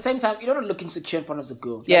 Because at the same time, you don't look insecure in front of the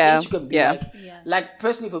girl. Like, Yeah, at least you can be yeah. like, Yeah. like,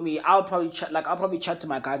 personally for me, I'll probably chat to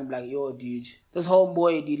my guys and be like, yo, dude, this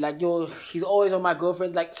homeboy, dude, like, yo, he's always on my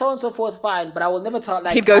girlfriend's, like, so on and so forth, fine. But I will never tell,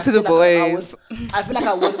 like, He'd go I to the feel like boys. I feel like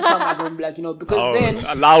I wouldn't tell my girl, like, you know, because Oh, then.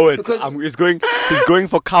 allow it. Because, He's going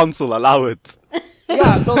for counsel. Allow it.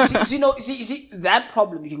 yeah, no, see, that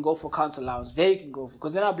problem you can go for counsel allowance. There you can go for,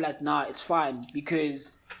 because then I'll be like, nah, it's fine.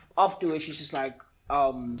 Because afterwards, she's just like,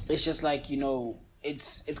 it's just like, you know,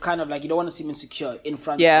 it's kind of like you don't want to seem insecure in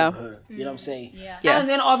front Yeah. of her. You know what I'm saying? Yeah. Yeah. And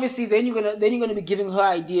then obviously, then you're gonna be giving her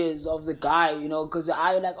ideas of the guy, you know, because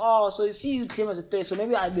I'm like, oh, so you see you claim as a threat, so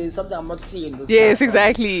maybe there's something I'm not seeing. This Yes, guy.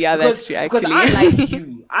 exactly. Yeah, that's true Because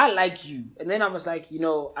actually. I like you, and then I was like, you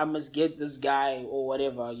know, I must get this guy or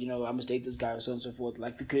whatever, you know, I must date this guy or so on and so forth,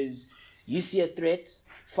 like because you see a threat,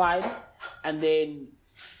 fine, and then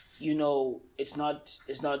you know it's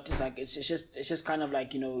just like it's just kind of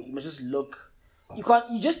like, you know, you must just look.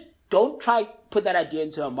 You just don't try put that idea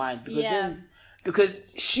into her mind because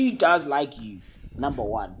she does like you. Number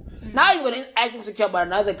one. Now you're gonna act insecure about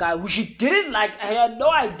another guy who she didn't like. I had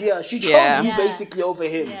no idea. She chose Yeah. you Yeah. basically over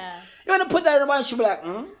him. Yeah. You're gonna put that in her mind. She'll be like,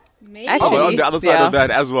 Maybe. Actually, Oh, but on the other side yeah. of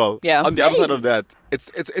that as well. Yeah. On the other side of that,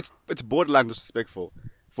 it's borderline disrespectful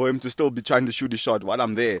for him to still be trying to shoot a shot while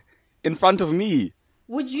I'm there in front of me.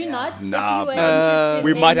 Would you not? Nah, if you were man. interested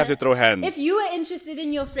We in, might have to throw hands. If you were interested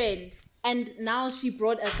in your friend and now she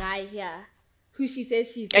brought a guy here who she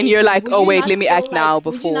says she's And you're dating, like, would oh, you wait, not let me still, act now Would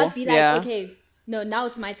you before- not be like, yeah. okay, no, now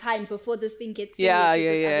it's my time before this thing gets serious Yeah, with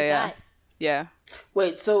this other yeah. guy? Yeah.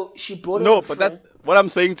 wait, so she brought No, a but friend. what I'm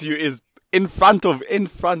saying to you is in front of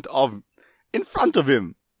him.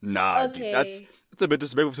 Nah, dude, Okay. that's a bit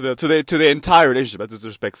disrespectful to the entire relationship. That's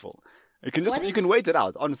disrespectful. You can What you if- can wait it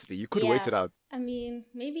out. Honestly, you could wait Yeah. it out. I mean,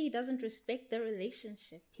 maybe he doesn't respect the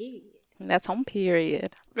relationship, period. That's on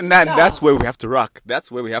period. And that's where we have to rock.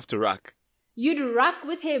 That's where we have to rock. You'd rock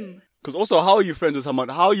with him. Because also, how are you friends with someone?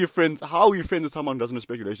 How are you friends with someone who doesn't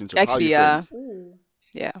respect your relationship? How are Actually, you yeah. friends? Ooh.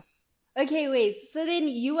 Yeah. Okay, wait. So then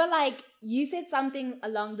you were like, you said something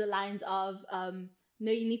along the lines of,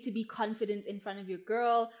 no, you need to be confident in front of your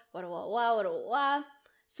girl. What.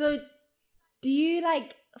 So do you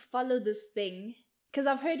like follow this thing? Because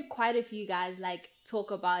I've heard quite a few guys like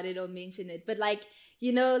talk about it or mention it, but like,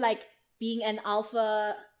 you know, like being an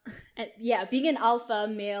alpha, being an alpha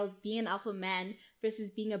male, being an alpha man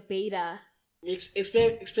versus being a beta.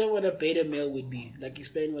 Explain what a beta male would be. Like,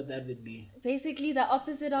 explain what that would be. Basically the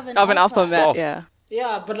opposite of an Of an alpha man. Soft. Yeah.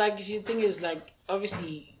 Yeah, but like, see, the thing is, like,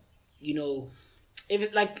 obviously, you know, if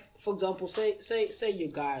it's like, for example, say your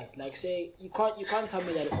guy, like, say you can't tell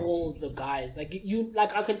me that all the guys, like you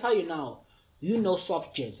like, I can tell you now, you know,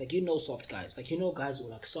 soft gents, like, you know, soft guys, like, you know, guys who are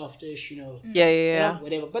like softish, you know, Yeah. you know,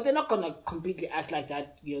 whatever, but they're not gonna completely act like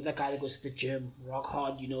that, you know, that guy that goes to the gym, rock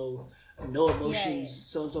hard, you know, no emotions,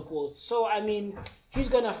 Yeah. so on and so forth. So I mean, he's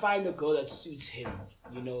gonna find a girl that suits him,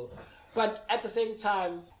 you know. But at the same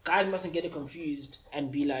time, guys mustn't get it confused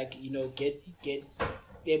and be like, you know,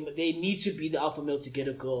 they need to be the alpha male to get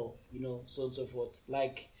a girl, you know, so on and so forth.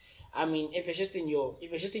 Like, I mean, if it's just in your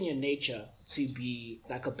nature to be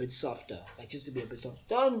like a bit softer, like just to be a bit softer,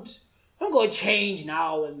 don't I'm gonna change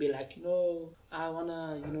now and be like, I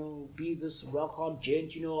wanna, be this rock hard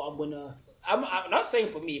gent. I'm not saying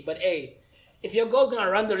for me, but hey, if your girl's gonna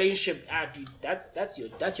run the relationship, dude, that's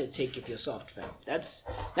your take if you're soft, fam. That's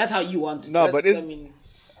how you want it. No, but isn't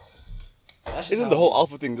the whole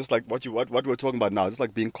alpha thing just like what we're talking about now? Just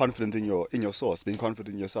like being confident in your source, being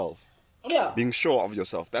confident in yourself, being sure of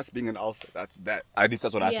yourself. That's being an alpha. That at least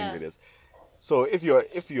that's what I think it is. So if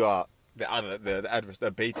you are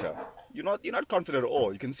the beta, you're not confident at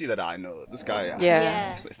all. You can see that I know this guy.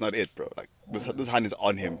 It's not it, bro. Like this hand is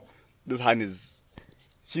on him. This hand is.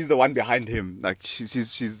 She's the one behind him. Like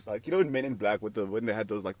she's like, in Men in Black when they had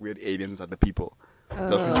those like weird aliens at the people,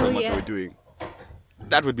 controlling what they were doing.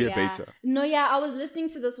 That would be a beta. No, I was listening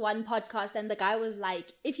to this one podcast and the guy was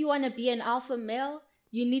like, if you want to be an alpha male,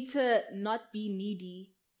 you need to not be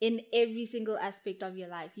needy in every single aspect of your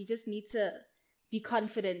life. You just need to be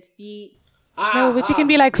confident. No, but you can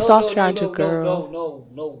be like soft around your girl. No.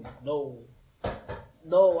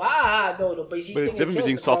 But you see, the difference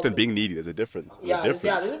between soft and being needy, there's a difference. There's a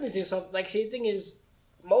difference between soft. Like, see, the thing is,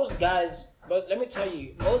 most guys. But let me tell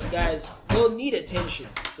you, most guys don't need attention.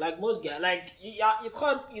 Like most guys, like you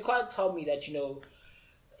can't tell me that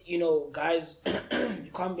guys,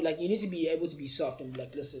 you can't be like, you need to be able to be soft and be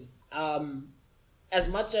like, listen, as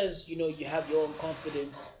much as you have your own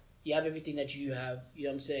confidence, you have everything that you have. You know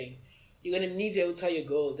what I'm saying? You're gonna need to be able to tell your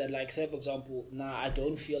girl that, like, say for example, I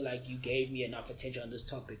don't feel like you gave me enough attention on this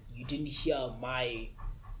topic. You didn't hear my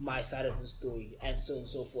side of the story, and so on and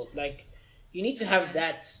so forth. Like, you need to have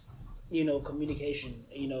that. Communication.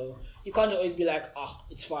 You can't always be like,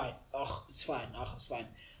 it's fine. It's fine. It's fine.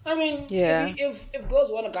 I mean, if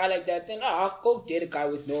girls want a guy like that, then go date a guy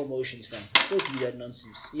with no emotions, fam. Go do that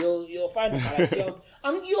nonsense. You'll find a guy like that.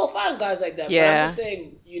 You'll find guys like that. Yeah. But I'm just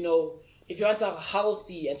saying, if you want a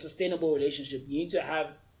healthy and sustainable relationship, you need to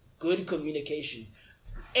have good communication.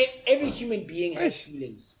 Every human being has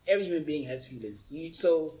feelings.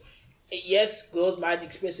 Yes, girls might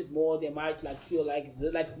express it more. They might feel like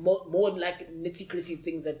more like nitty-gritty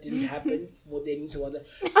things that didn't happen. What they need to wonder,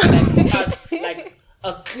 like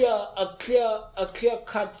a clear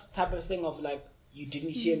cut type of thing of like, you didn't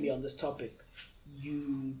hear me on this topic.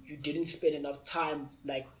 You didn't spend enough time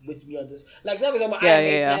with me on this. Like, say for example, I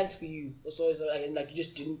made plans for you, so it's like you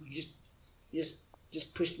just didn't. You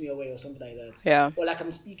just pushed me away or something like that. Yeah. Or like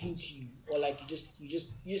I'm speaking to you, or like you just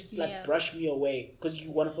brush me away because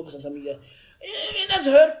you want to focus on something. That's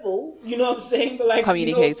hurtful. You know what I'm saying? But like,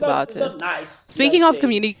 communicate about it. It's not nice. Speaking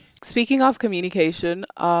of communication,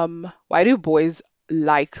 why do boys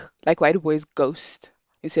why do boys ghost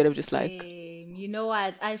instead of just like? You know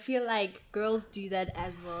what? I feel like girls do that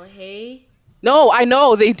as well. Hey. No, I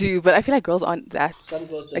know they do, but I feel like girls aren't that. Some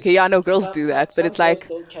girls don't. Okay, no, girls do that, but it's like.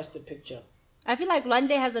 Don't cast a picture. I feel like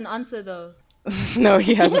Lwande has an answer though. No,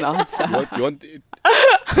 he has an answer. You want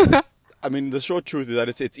I mean, the short truth is that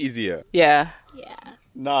it's easier. Yeah.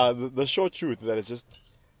 Nah, the short truth is that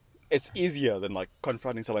it's easier than like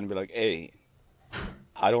confronting someone and be like, hey,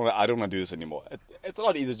 I don't want to do this anymore. It's a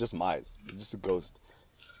lot easier just a ghost.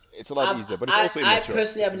 It's a lot easier, but it's also immature. I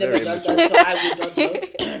personally have never done that, so I would not know.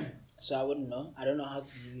 So I wouldn't know. I don't know how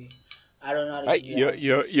to do it. I don't know how to do it.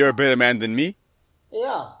 You're a better man than me?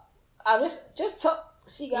 Yeah. Just talk.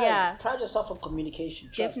 See, guys, pride yourself on communication.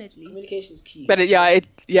 Trust. Definitely. Communication is key. But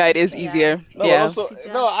it is easier. No, yeah. Also,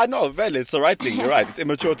 no, I know, Vel, it's the right thing. You're right. It's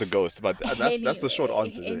immature to ghost, but that's the short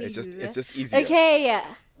answer. It's just easier. Okay.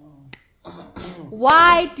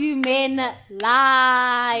 Why do men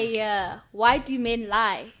lie? Why do men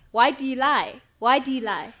lie? Why do you lie? Why do you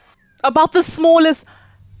lie? About the smallest.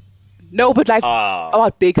 No, but like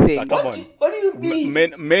about big things. What do you mean?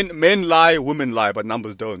 Men lie, women lie, but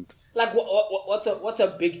numbers don't. Like what's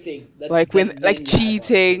a big thing? Like when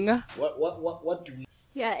cheating. What do we?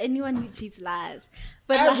 Yeah, anyone who cheats lies.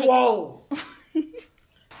 But as well.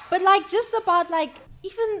 But like just about like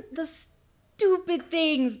even the stupid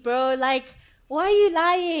things, bro. Like, why are you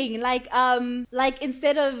lying? Like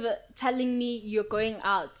instead of telling me you're going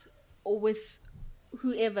out or with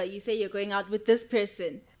whoever, you say you're going out with this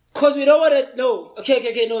person. Because we don't want to know.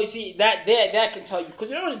 Okay. No, you see that I can tell you. Because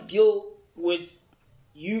we don't want to deal with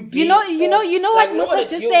you being. You know what Musa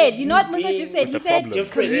just said. You know what Musa just said. He said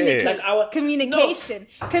communication.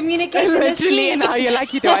 Communication is key. Now you're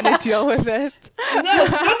like you don't want to deal with it. No.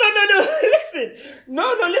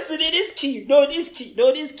 Listen. It is key. No, it is key.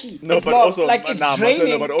 No, it's but long. also, like it's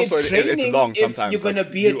draining. But also it's draining it's long sometimes. If you're gonna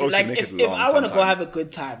be like if I want to go have a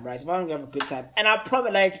good time, right? If I want to have a good time, and I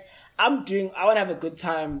probably I want to have a good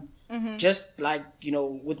time. Mm-hmm. Just like,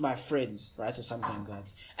 with my friends, right? Or something like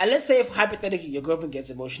that. And let's say if hypothetically your girlfriend gets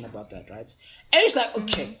emotional about that, right? And it's like,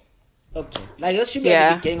 okay, Okay, like this should be at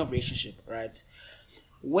the beginning of a relationship, right?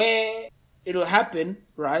 Where it'll happen,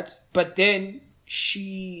 right? But then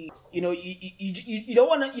she, you don't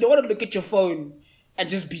want to look at your phone and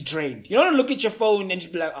just be drained. You don't want to look at your phone and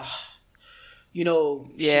just be like,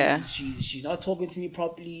 she's not talking to me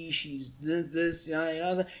properly. She's this, you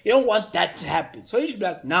don't want that to happen. So you should be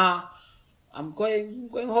like, nah, I'm going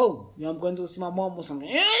home. I'm going to see my mom or something.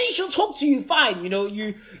 She'll talk to you fine.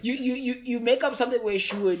 You make up something where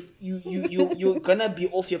she would you're gonna be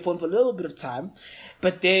off your phone for a little bit of time,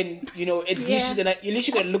 but then at least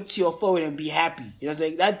you're gonna look to your phone and be happy.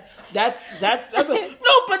 Saying that's what,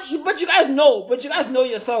 no, but you guys know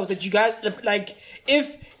yourselves that you guys like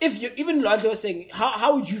if you even Lando was saying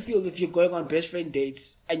how would you feel if you're going on best friend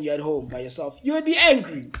dates and you're at home by yourself? You would be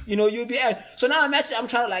angry. You'd be angry. So now I'm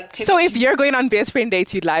trying to like text. So if you're going on best friend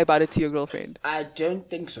dates, you'd lie about it to your girlfriend? I don't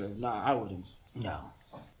think so. No, I wouldn't. No.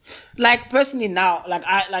 Like personally now,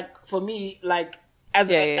 for me, like as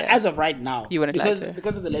of right now, you wouldn't because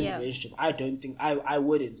of the length of the relationship, I don't think I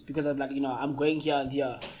wouldn't, because I'm like, I'm going here and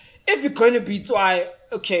here. If you're gonna be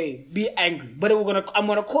okay, be angry. But I'm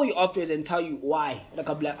gonna call you afterwards and tell you why. Like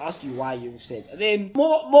I'm like ask you why you're upset. And then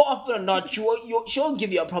more often than not, she'll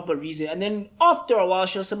give you a proper reason. And then after a while,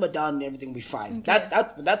 she'll simmer down and everything will be fine. Okay.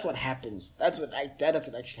 That's what happens. That's what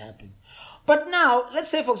actually happens. But now, let's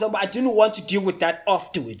say for example, I didn't want to deal with that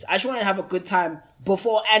afterwards. I just want to have a good time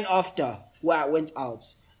before and after where I went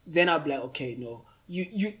out. Then I'll be like, okay, no,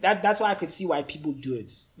 that's why I could see why people do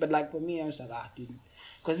it. But like for me, I was like, dude.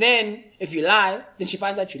 Because then, if you lie, then she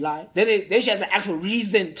finds out you lie. Then she has an actual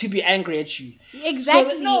reason to be angry at you.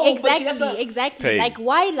 Exactly, exactly. Like,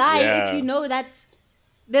 why lie if you know that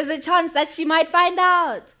there's a chance that she might find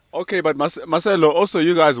out? Okay, but Marcelo, also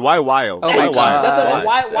you guys, why wild? Oh my God. That's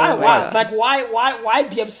why? It's like, why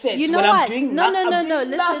be upset when I'm doing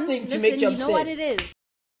nothing to make you upset? You know what it is?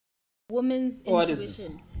 Woman's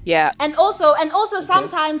intuition. Yeah. And also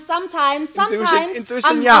sometimes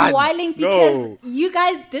intuition, I'm whiling because you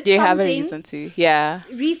guys did you something have a reason to. Yeah.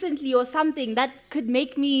 recently or something that could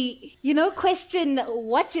make me, question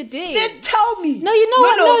what you're doing. Then tell me. No, you know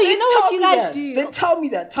what? No, you know what you guys do. Then tell me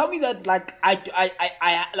that like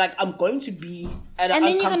I like I'm going to be at and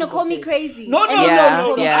then you're gonna call me crazy. No,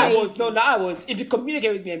 I won't. No, I won't. If you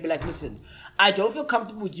communicate with me and be like, listen, I don't feel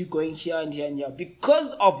comfortable with you going here and here and here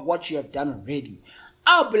because of what you have done already.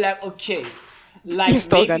 I'll be like, okay, like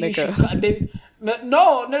maybe you should.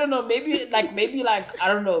 No. Maybe like I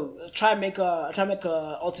don't know. Try make a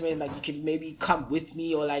ultimatum. Like you can maybe come with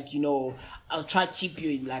me, or like I'll try to keep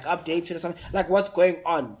you like updated or something. Like what's going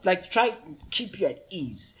on. Like try keep you at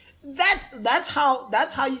ease. That's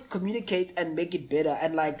how you communicate and make it better.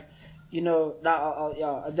 And like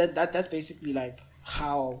that's basically like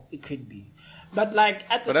how it could be. But like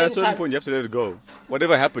at the same time, at a certain point you have to let it go.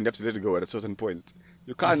 Whatever happened, you have to let it go at a certain point.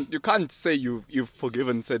 You can't say you've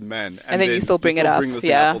forgiven said man and then you still bring it up. Bring this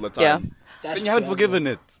thing up all the time. Then you haven't forgiven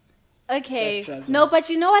it. Okay. No, but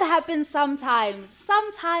you know what happens sometimes?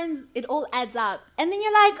 Sometimes it all adds up. And then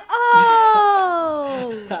you're like,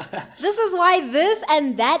 oh, this is why this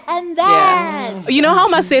and that and that. Yeah. You know how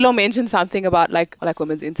Marcelo mentioned something about like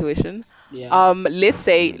women's intuition? Yeah. Let's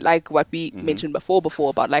say like what we mentioned before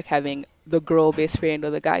about like having the girl best friend or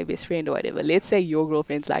the guy best friend or whatever. Let's say your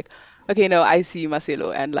girlfriend's like, okay, no, I see you,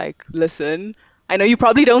 Marcelo, and like, listen, I know you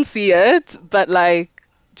probably don't see it, but like,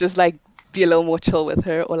 just like be a little more chill with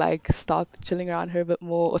her, or like stop chilling around her a bit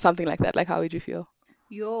more, or something like that. Like, how would you feel?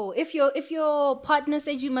 If your partner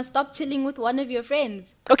said you must stop chilling with one of your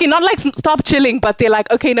friends. Okay, not like stop chilling, but they're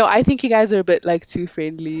like, okay, no, I think you guys are a bit like too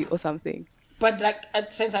friendly or something. But like at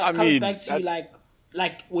the same time, it comes back to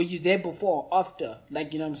like, were you there before or after?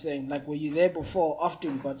 Like, you know what I'm saying? Like, were you there before or after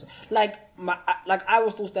we got to, like I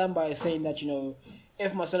will still stand by saying that,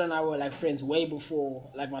 if Marcelo and I were like friends way before,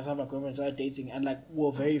 like myself and my girlfriend started dating and like we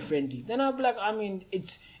were very friendly, then I'll be like, I mean,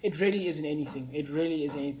 it really isn't anything. It really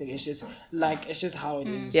isn't anything. It's just how it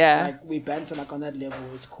is. Yeah. Like we banter like on that level.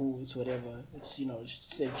 It's cool. It's whatever. It's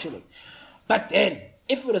just chilling. But then,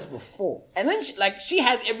 if it was before, and then she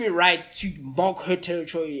has every right to mark her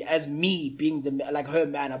territory as me being her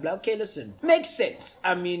man. I'm like, okay, listen, makes sense.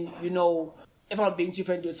 I mean, if I'm being too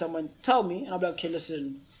friendly with someone, tell me, and I'll be like, okay,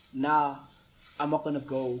 listen, nah, I'm not gonna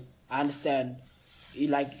go. I understand.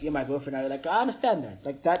 You're my girlfriend. I understand that.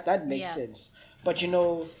 Like that makes sense. But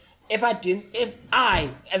if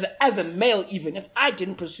I as a male, even if I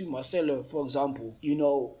didn't pursue Marcelo, for example,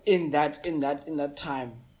 in that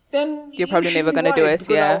time, then you're probably never gonna do it.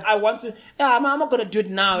 Yeah, I want to. Yeah, I'm not gonna do it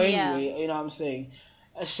now anyway. You know what I'm saying?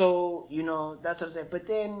 So that's what I'm saying. But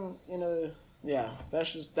then Yeah,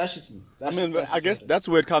 that's just me. I mean, I guess that's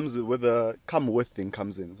where it comes with the come with thing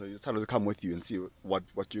comes in. So you just have to come with you and see what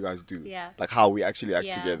you guys do. Yeah. Like how we actually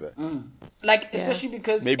act together. Like, especially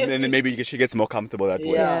because maybe she gets more comfortable that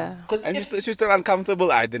way. Yeah. Because And if she's still uncomfortable,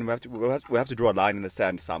 then we have to draw a line in the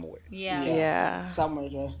sand somewhere. Yeah. somewhere,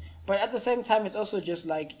 Josh. But at the same time, it's also just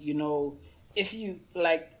like, you know, if you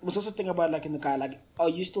like, let's also think about like in the guy, like, are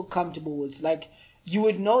you still comfortable with like. You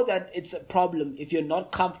would know that it's a problem if you're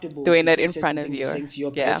not comfortable doing to that say in certain front of things you. you're saying to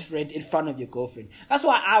your best friend in front of your girlfriend. That's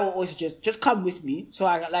why I will always suggest just come with me. So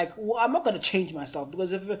I like, well, I'm not gonna change myself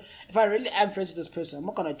because if I really am friends with this person, I'm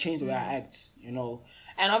not gonna change the way I act, you know.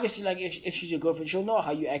 And obviously, like if she's your girlfriend, she'll know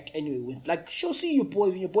how you act anyway. With like, she'll see you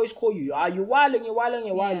boys when your boys call you. Are you wilding? You're wilding.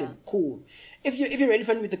 You're wilding. Yeah. Cool. If you're really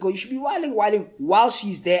friendly with the girl, you should be wilding while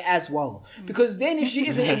she's there as well. Because then if she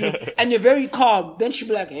isn't and you're very calm, then she'll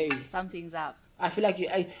be like, hey, Something's up. I feel like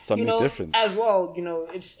Something's different. as well. You know,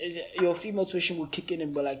 it's your female tuition will kick in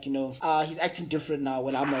and be like, you know, he's acting different now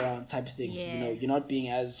when I'm around, type of thing. Yeah. You know, you're not being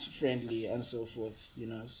as friendly and so forth. You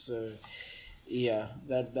know, so yeah,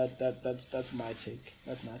 that's my take.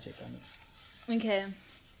 That's my take on it. Okay.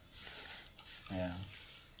 Yeah.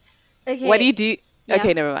 Okay. What do you do? Yeah.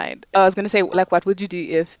 Okay, never mind. I was gonna say, like, what would you do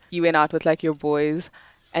if you went out with like your boys,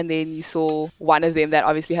 and then you saw one of them that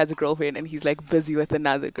obviously has a girlfriend, and he's like busy with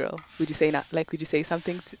another girl? Would you say not? Like, would you say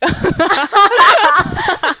something?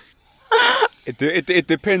 It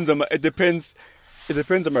depends on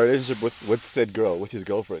my relationship with said girl, with his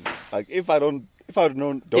girlfriend. Like if I don't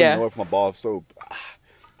know her from a bar of soap,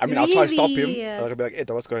 I mean I'll try to stop him. Really? I'll be like, hey,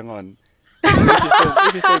 what's going on?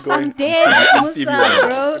 If he's still going, I'm dead, I'm Stevie Musa, Wonder.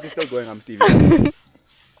 bro. If he's still going, I'm Stevie Wonder.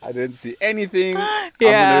 I didn't see anything. I'm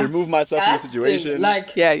gonna remove myself from the situation.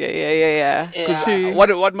 Like, Yeah. True.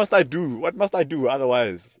 What must I do? What must I do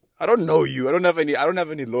otherwise? I don't know you. I don't have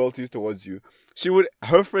any loyalties towards you.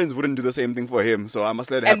 Her friends wouldn't do the same thing for him, so I must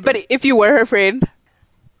let it happen. But if you were her friend,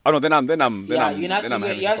 Oh no, then I'm you having have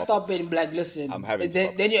to to stop being like, listen. I'm having to then,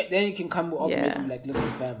 stop. then you can come with ultimatum Yeah. like, listen,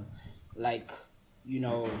 fam, like, you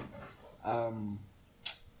know,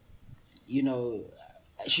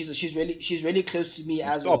 she's really close to me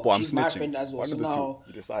as Stop, well. or I'm She's my snitching. friend as well. One So of the two. now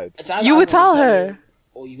You decide. it's either You I'm would gonna tell her.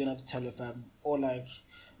 or you're gonna have to tell her, fam, or like.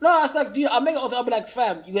 No, it's like, dude, I'll make it I'll be like,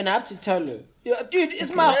 fam, you're gonna have to tell her. Yeah, dude,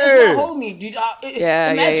 it's my homie, dude.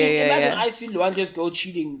 Imagine I see Luan just go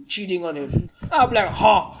cheating on him. I'll be like,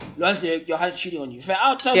 Luan, your hand's cheating on you. Fam,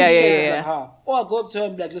 I'll tell him straight, yeah. like, or I'll go up to him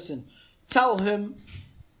and be like, listen, tell him,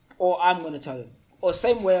 or I'm gonna tell him. Or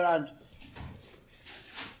same way around.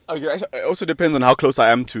 Okay, it also depends on how close I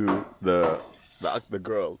am to the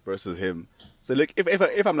girl versus him. So like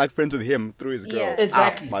if I'm like friends with him through his girl, Yeah.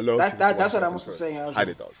 Exactly. my loyalty That's to what one I'm also person saying. I was hide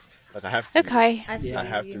it out. Like I have to. okay, I feel I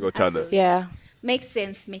have you. to go tell her. yeah. Makes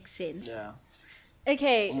sense. Yeah.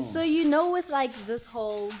 Okay, so you know, with like this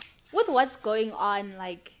whole, with what's going on,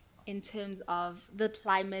 like in terms of the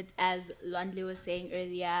climate, as Lwandle was saying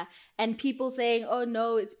earlier, and people saying, oh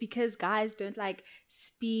no, it's because guys don't like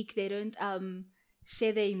speak, they don't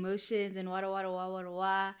share their emotions and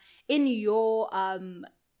what. In your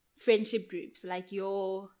friendship groups, like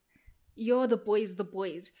you're the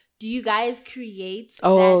boys. Do you guys create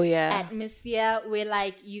that atmosphere where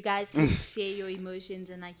like you guys can share your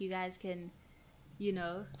emotions and like you guys can, you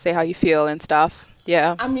know, Say how you feel and stuff.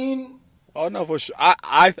 Yeah. I mean, Oh no, for sure.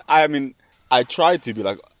 I mean, I try to be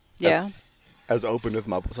like Yeah. as open with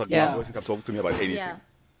my so Yeah. my boys can come talk to me about anything.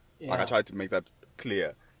 yeah. Like I try to make that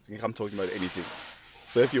clear. You can come talk to me about anything.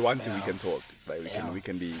 So if you want to, we can talk. Like we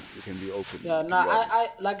can be open. yeah, We no, can be honest. I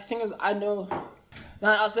like the thing is, I know. No,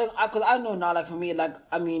 I was saying, because I know now, like for me, like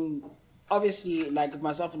I mean, obviously, like if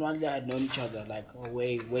myself and Wandle had known each other like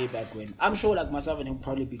way back when, I'm sure like myself and him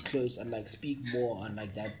probably be close and like speak more on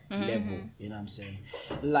like that level. You know what I'm saying?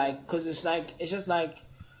 Like, cause it's just like,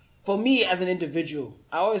 for me as an individual,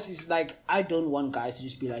 I always it's like I don't want guys to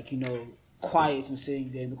just be like, you know, quiet and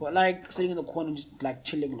sitting there in the corner, like sitting in the corner and just like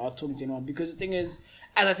chilling and not talking to anyone. Because the thing is,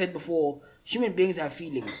 as I said before, human beings have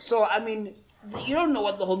feelings. So I mean, you don't know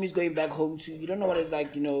what the homie's going back home to. You don't know what it's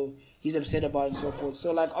like, you know, he's upset about and so forth.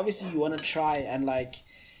 So like obviously you want to try and like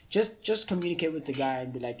just communicate with the guy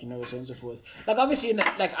and be like, you know, so on and so forth. Like obviously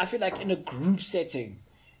like I feel like in a group setting,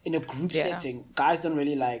 guys don't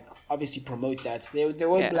really like obviously promote that. They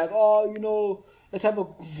won't be like, oh, you know, let's have a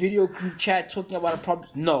video group chat talking about a problem.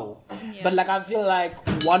 No. But like I feel like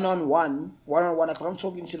one-on-one, like I'm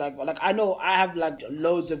talking to like I know I have like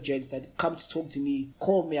loads of gents that come to talk to me,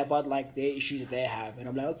 call me about like their issues that they have, and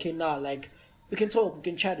I'm like, okay, now like we can talk, we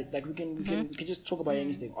can chat it, like we can just talk about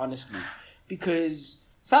anything, honestly. Because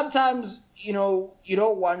sometimes, you know, you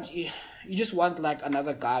don't want, you just want like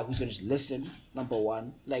another guy who's gonna just listen, number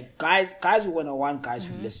one. Like guys who want guys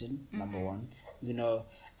who listen, number one, you know,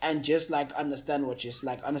 and just like understand what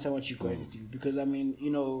you're going through. Because I mean, you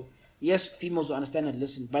know, yes, females will understand and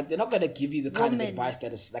listen, but they're not gonna give you the kind of advice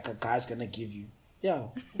that is like a guy's gonna give you. Yeah.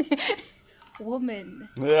 Woman.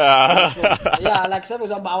 Yeah. Yeah, like say for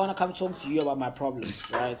example, I wanna come talk to you about my problems,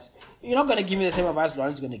 right? You're not gonna give me the same advice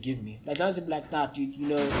Lauren's gonna give me. Like Lauren's be like, nah, dude, you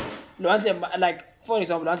know, like for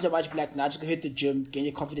example, Lauren's might be like, nah, just go hit the gym, get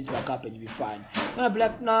your confidence back up, and you'll be fine. And I'd be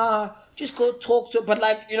like, nah, just go talk to. But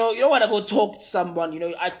like, you know, you don't wanna go talk to someone. You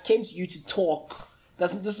know, I came to you to talk.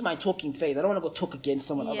 This is my talking phase. I don't want to go talk against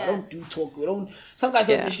someone else. I don't do talk. Some guys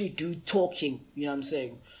don't actually do talking. You know what I'm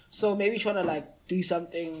saying? So maybe trying to like do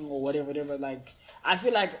something or whatever. Like I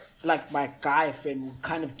feel like my guy friend will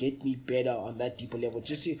kind of get me better on that deeper level,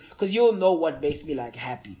 just because you'll know what makes me like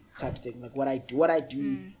happy type of thing. Like what I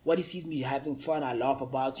do, what he sees me having fun, I laugh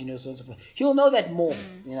about, you know, so on and so forth. He'll know that more.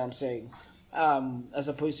 You know what I'm saying? As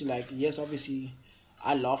opposed to like, yes, obviously,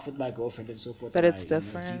 I laugh with my girlfriend and so forth. But it's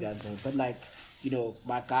different. You know, do that, but like. You know,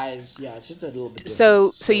 my guys, yeah, it's just a little bit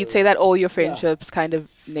different. So you'd say that all your friendships kind of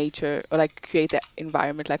nature or like create that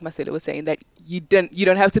environment, like Marcelo was saying, that you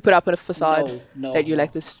don't have to put up a facade that you're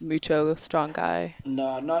like this mucho strong guy.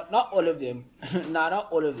 No, not all of them. No, not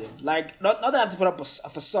all of them. Like not that I have to put up a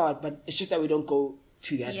facade, but it's just that we don't go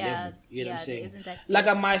to that level. You know what I'm saying? Like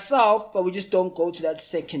I'm myself, but we just don't go to that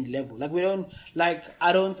second level. Like we don't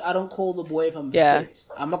I don't call the boy if I'm upset.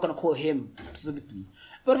 I'm not gonna call him specifically.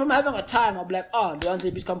 But if I'm having a time, I'll be like,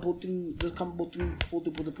 Leandre, please come pull through. Pull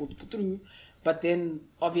through. But then,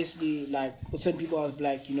 obviously, like, with certain people, I was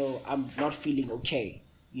like, you know, I'm not feeling okay.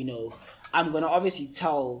 You know, I'm going to obviously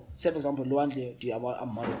tell, say, for example, Leandre, dude, I'm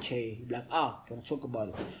not okay. He'll be like, can I talk about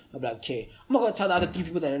it? I'll be like, okay. I'm not going to tell the other 3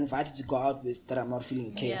 people that I invited to go out with that I'm not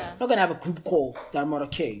feeling okay. I'm not going to have a group call that I'm not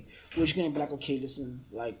okay. We're just going to be like, okay, listen,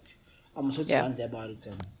 like, I'm going to talk to Leandre about it,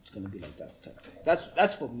 and it's going to be like that.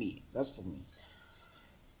 That's for me.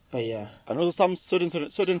 But yeah, I know some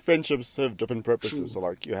certain friendships serve different purposes. True. So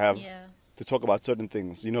like you have to talk about certain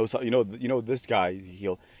things. You know this guy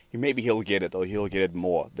he'll get it or he'll get it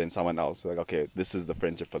more than someone else. So like okay, this is the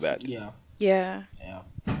friendship for that. Yeah.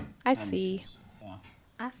 I see. Yeah.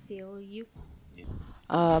 I feel you.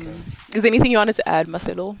 Is there anything you wanted to add,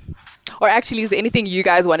 Marcelo? Or actually, is there anything you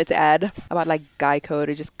guys wanted to add about like guy code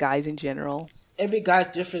or just guys in general? Every guy's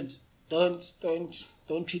different. Don't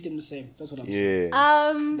treat them the same. That's what I'm saying.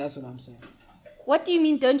 That's what I'm saying. What do you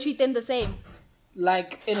mean don't treat them the same?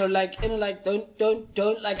 Like don't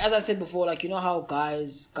like as I said before, like you know how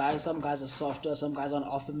some guys are softer, some guys are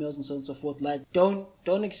alpha males and so on and so forth. Like don't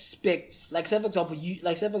expect like say for example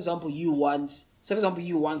you want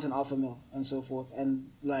an alpha male and so forth, and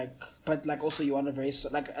like but like also you want a very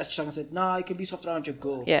like as Changa said, you can be soft around your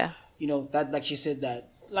girl. Yeah. You know that like she said that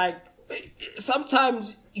like.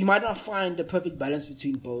 Sometimes you might not find the perfect balance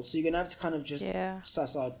between both, so you're gonna have to kind of just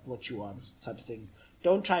suss out what you want, type of thing.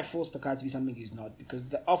 Don't try force the guy to be something he's not, because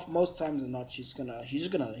most times or not, he's gonna.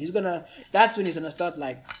 That's when he's gonna start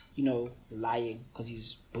like lying because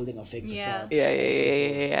he's building a fake facade.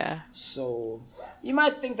 Yeah. So you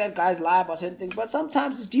might think that guys lie about certain things, but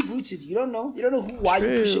sometimes it's deep rooted. You don't know why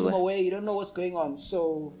you're pushing them away. You don't know what's going on.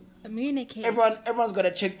 So. Communicate. Everyone's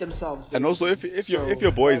gotta check themselves. Basically. And also, if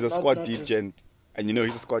your boy is a squad deep gent, and you know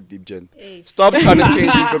he's a squad deep gent, stop trying to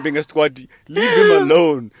change him from being a squad deep. Leave him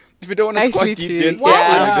alone. If you don't want a squad deep gent,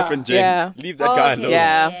 find a different gent. Leave that guy alone.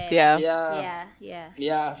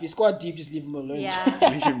 Yeah. If you squad deep, just leave him alone. Yeah.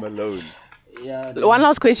 Leave him alone. Yeah. One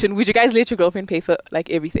last question: would you guys let your girlfriend pay for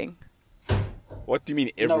like everything? What do you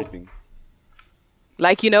mean everything? No.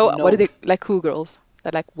 Like what are they like? Cool girls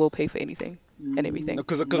that like will pay for anything. And everything.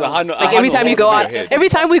 Because like every time we go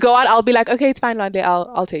out, I'll be like, okay, it's fine, Lande,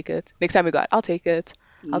 I'll take it. Next time we go out, I'll take it.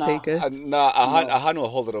 Ahan will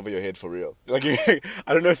hold it over your head for real. Like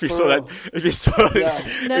I don't know if you saw that. If you saw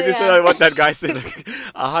that, what that guy said. Like,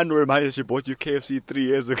 Ahan reminded us she bought you KFC 3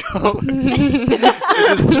 years ago.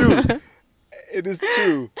 It is true. It is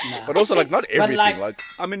true. But also like not everything. Like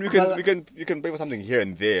I mean, you can pay for something here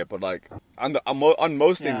and there, but like on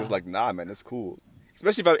most things, it's like nah, man, it's cool.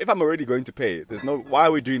 Especially if I'm already going to pay, there's no. Why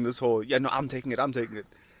are we doing this whole? I'm taking it.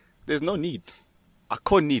 There's no need. I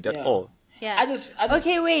can't need at all. Yeah. I just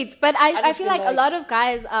okay, wait, but I feel like a lot of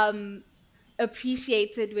guys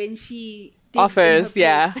appreciated when she offers,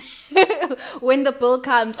 when the bill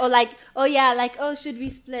comes, or like, should we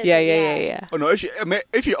split? Yeah. Oh no, if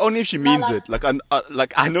she means it. Like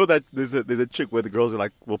I know that there's a chick where the girls are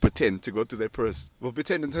like will pretend to go through their purse, and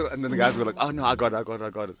then the guys go like, oh no, I got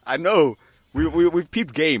it. I know. We've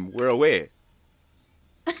peeped game. We're aware.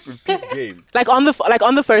 With peak game. Like on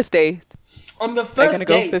the first date. On the They're first gonna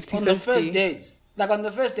go date, 50-50. on the first date, like on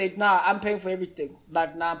the first date, nah, I'm paying for everything.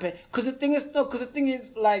 Like, nah, I'm paying. Because the thing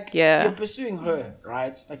is, like, Yeah. you're pursuing her,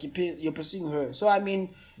 right? Like, you're pursuing her. So, I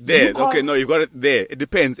mean, There. you can't- Okay, no, you got it there. It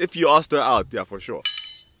depends. If you asked her out, yeah, for sure.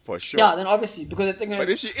 For sure. Yeah, then obviously, because the thing is, But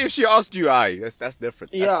if she asked you, that's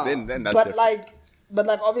different. yeah, Then that's but different.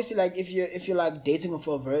 like obviously, like if you're like dating her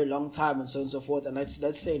for a very long time and so on and so forth, and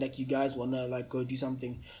let's say like you guys wanna like go do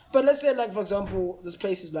something, but let's say like for example, this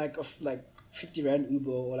place is like like 50 rand Uber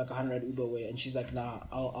or like 100 rand Uber away, and she's like, nah,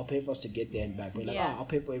 I'll pay for us to get there and back. But like, Yeah. I'll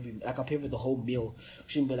pay for I'll pay for the whole meal.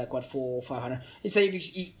 Shouldn't be like what 400 or 500. Let's say if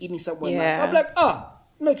you're eating somewhere nice, Yeah. I'm like,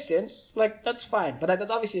 makes sense. Like that's fine. But like,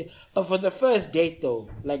 that's obviously. But for the first date though,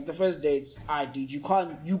 like the first dates, dude, you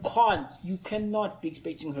cannot be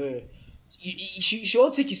expecting her. She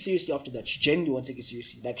won't take you seriously after that. She genuinely won't take you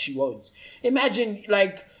seriously. Like she won't. Imagine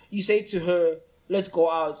like you say to her, "Let's go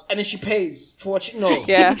out," and then she pays for what she no.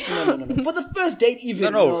 Yeah. No. For the first date,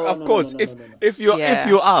 even No, of course. If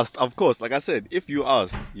you asked, of course, like I said, if you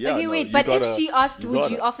asked, yeah. Okay, no, wait, you but gotta- if she asked, you would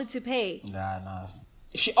gotta. you offer to pay? Nah.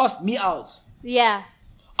 If she asked me out, Yeah.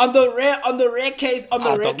 on the rare case that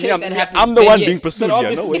happens, I'm the then one yes. being pursued Then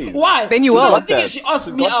here, no obviously- way. Why? Then you Because will. the thing is, she asked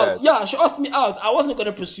She's me got out. that. Yeah, she asked me out. I wasn't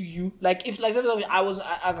gonna pursue you. Like if like I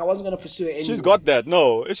wasn't gonna pursue her anymore. She's got that.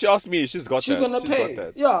 No, if she asked me, she's got She's that. gonna She's pay. got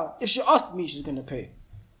that. Yeah, if she asked me, she's gonna pay.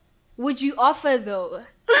 Would you offer though?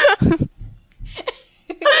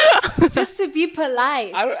 Just to be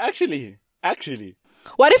polite. I don't, actually.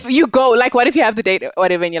 What if you go, like, what if you have the date or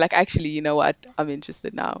whatever, and you're like, actually, you know what? I'm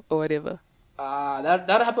interested now, or whatever. That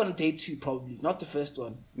happened on day 2 probably, not the first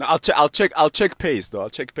one. No, I'll check pace though. I'll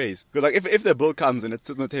check pace. Because like if the bill comes and it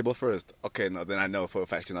sits on the table first, okay, no, then I know for a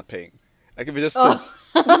fact she's not paying. Like if it just sits,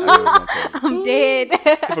 I know she's not paying. I'm dead.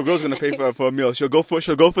 If a girl's gonna pay for a meal, she'll go for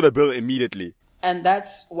the bill immediately. And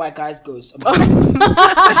that's why guys ghost.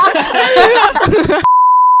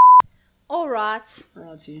 All right.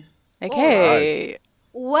 Okay.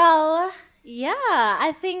 Well, yeah,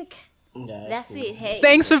 I think Yeah, that's cool. it. Hey,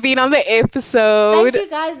 Thanks for being on the episode. thank you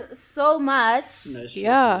guys so much. No stress,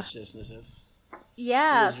 Yeah. no stress.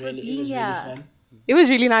 Yeah, It was for really being here. fun. It was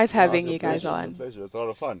really nice having It was you a guys pleasure. on. It's a pleasure. It's a lot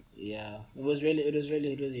of fun. Yeah, it was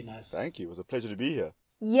really nice. Thank you. It was a pleasure to be here.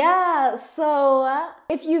 Yeah, so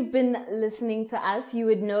if you've been listening to us, you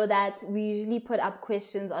would know that we usually put up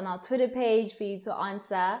questions on our Twitter page for you to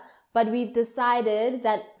answer. But we've decided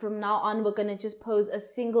that from now on, we're going to just pose a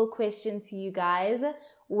single question to you guys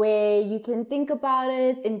where you can think about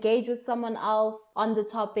it, engage with someone else on the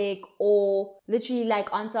topic, or literally like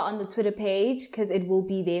answer on the Twitter page because it will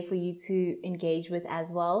be there for you to engage with as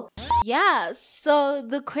well. Yeah, so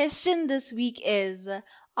the question this week is,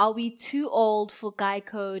 are we too old for guy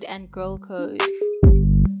code and girl code?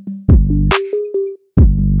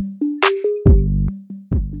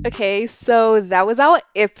 Okay, so that was our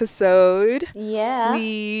episode. Yeah.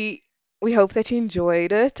 We hope that you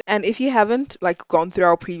enjoyed it. And if you haven't like gone through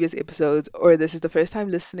our previous episodes, or this is the first time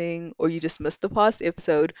listening, or you just missed the past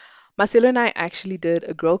episode, Marcelo and I actually did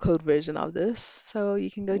a girl code version of this, so you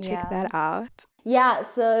can go check Yeah. that out. Yeah,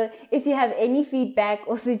 so if you have any feedback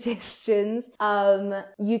or suggestions,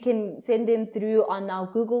 you can send them through on our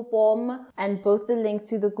Google form, and both the link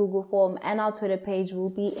to the Google form and our Twitter page will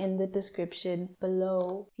be in the description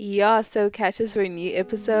below. Yeah, so catch us for a new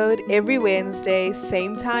episode every Wednesday,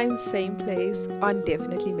 same time, same place, on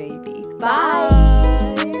Definitely Maybe.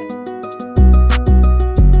 Bye!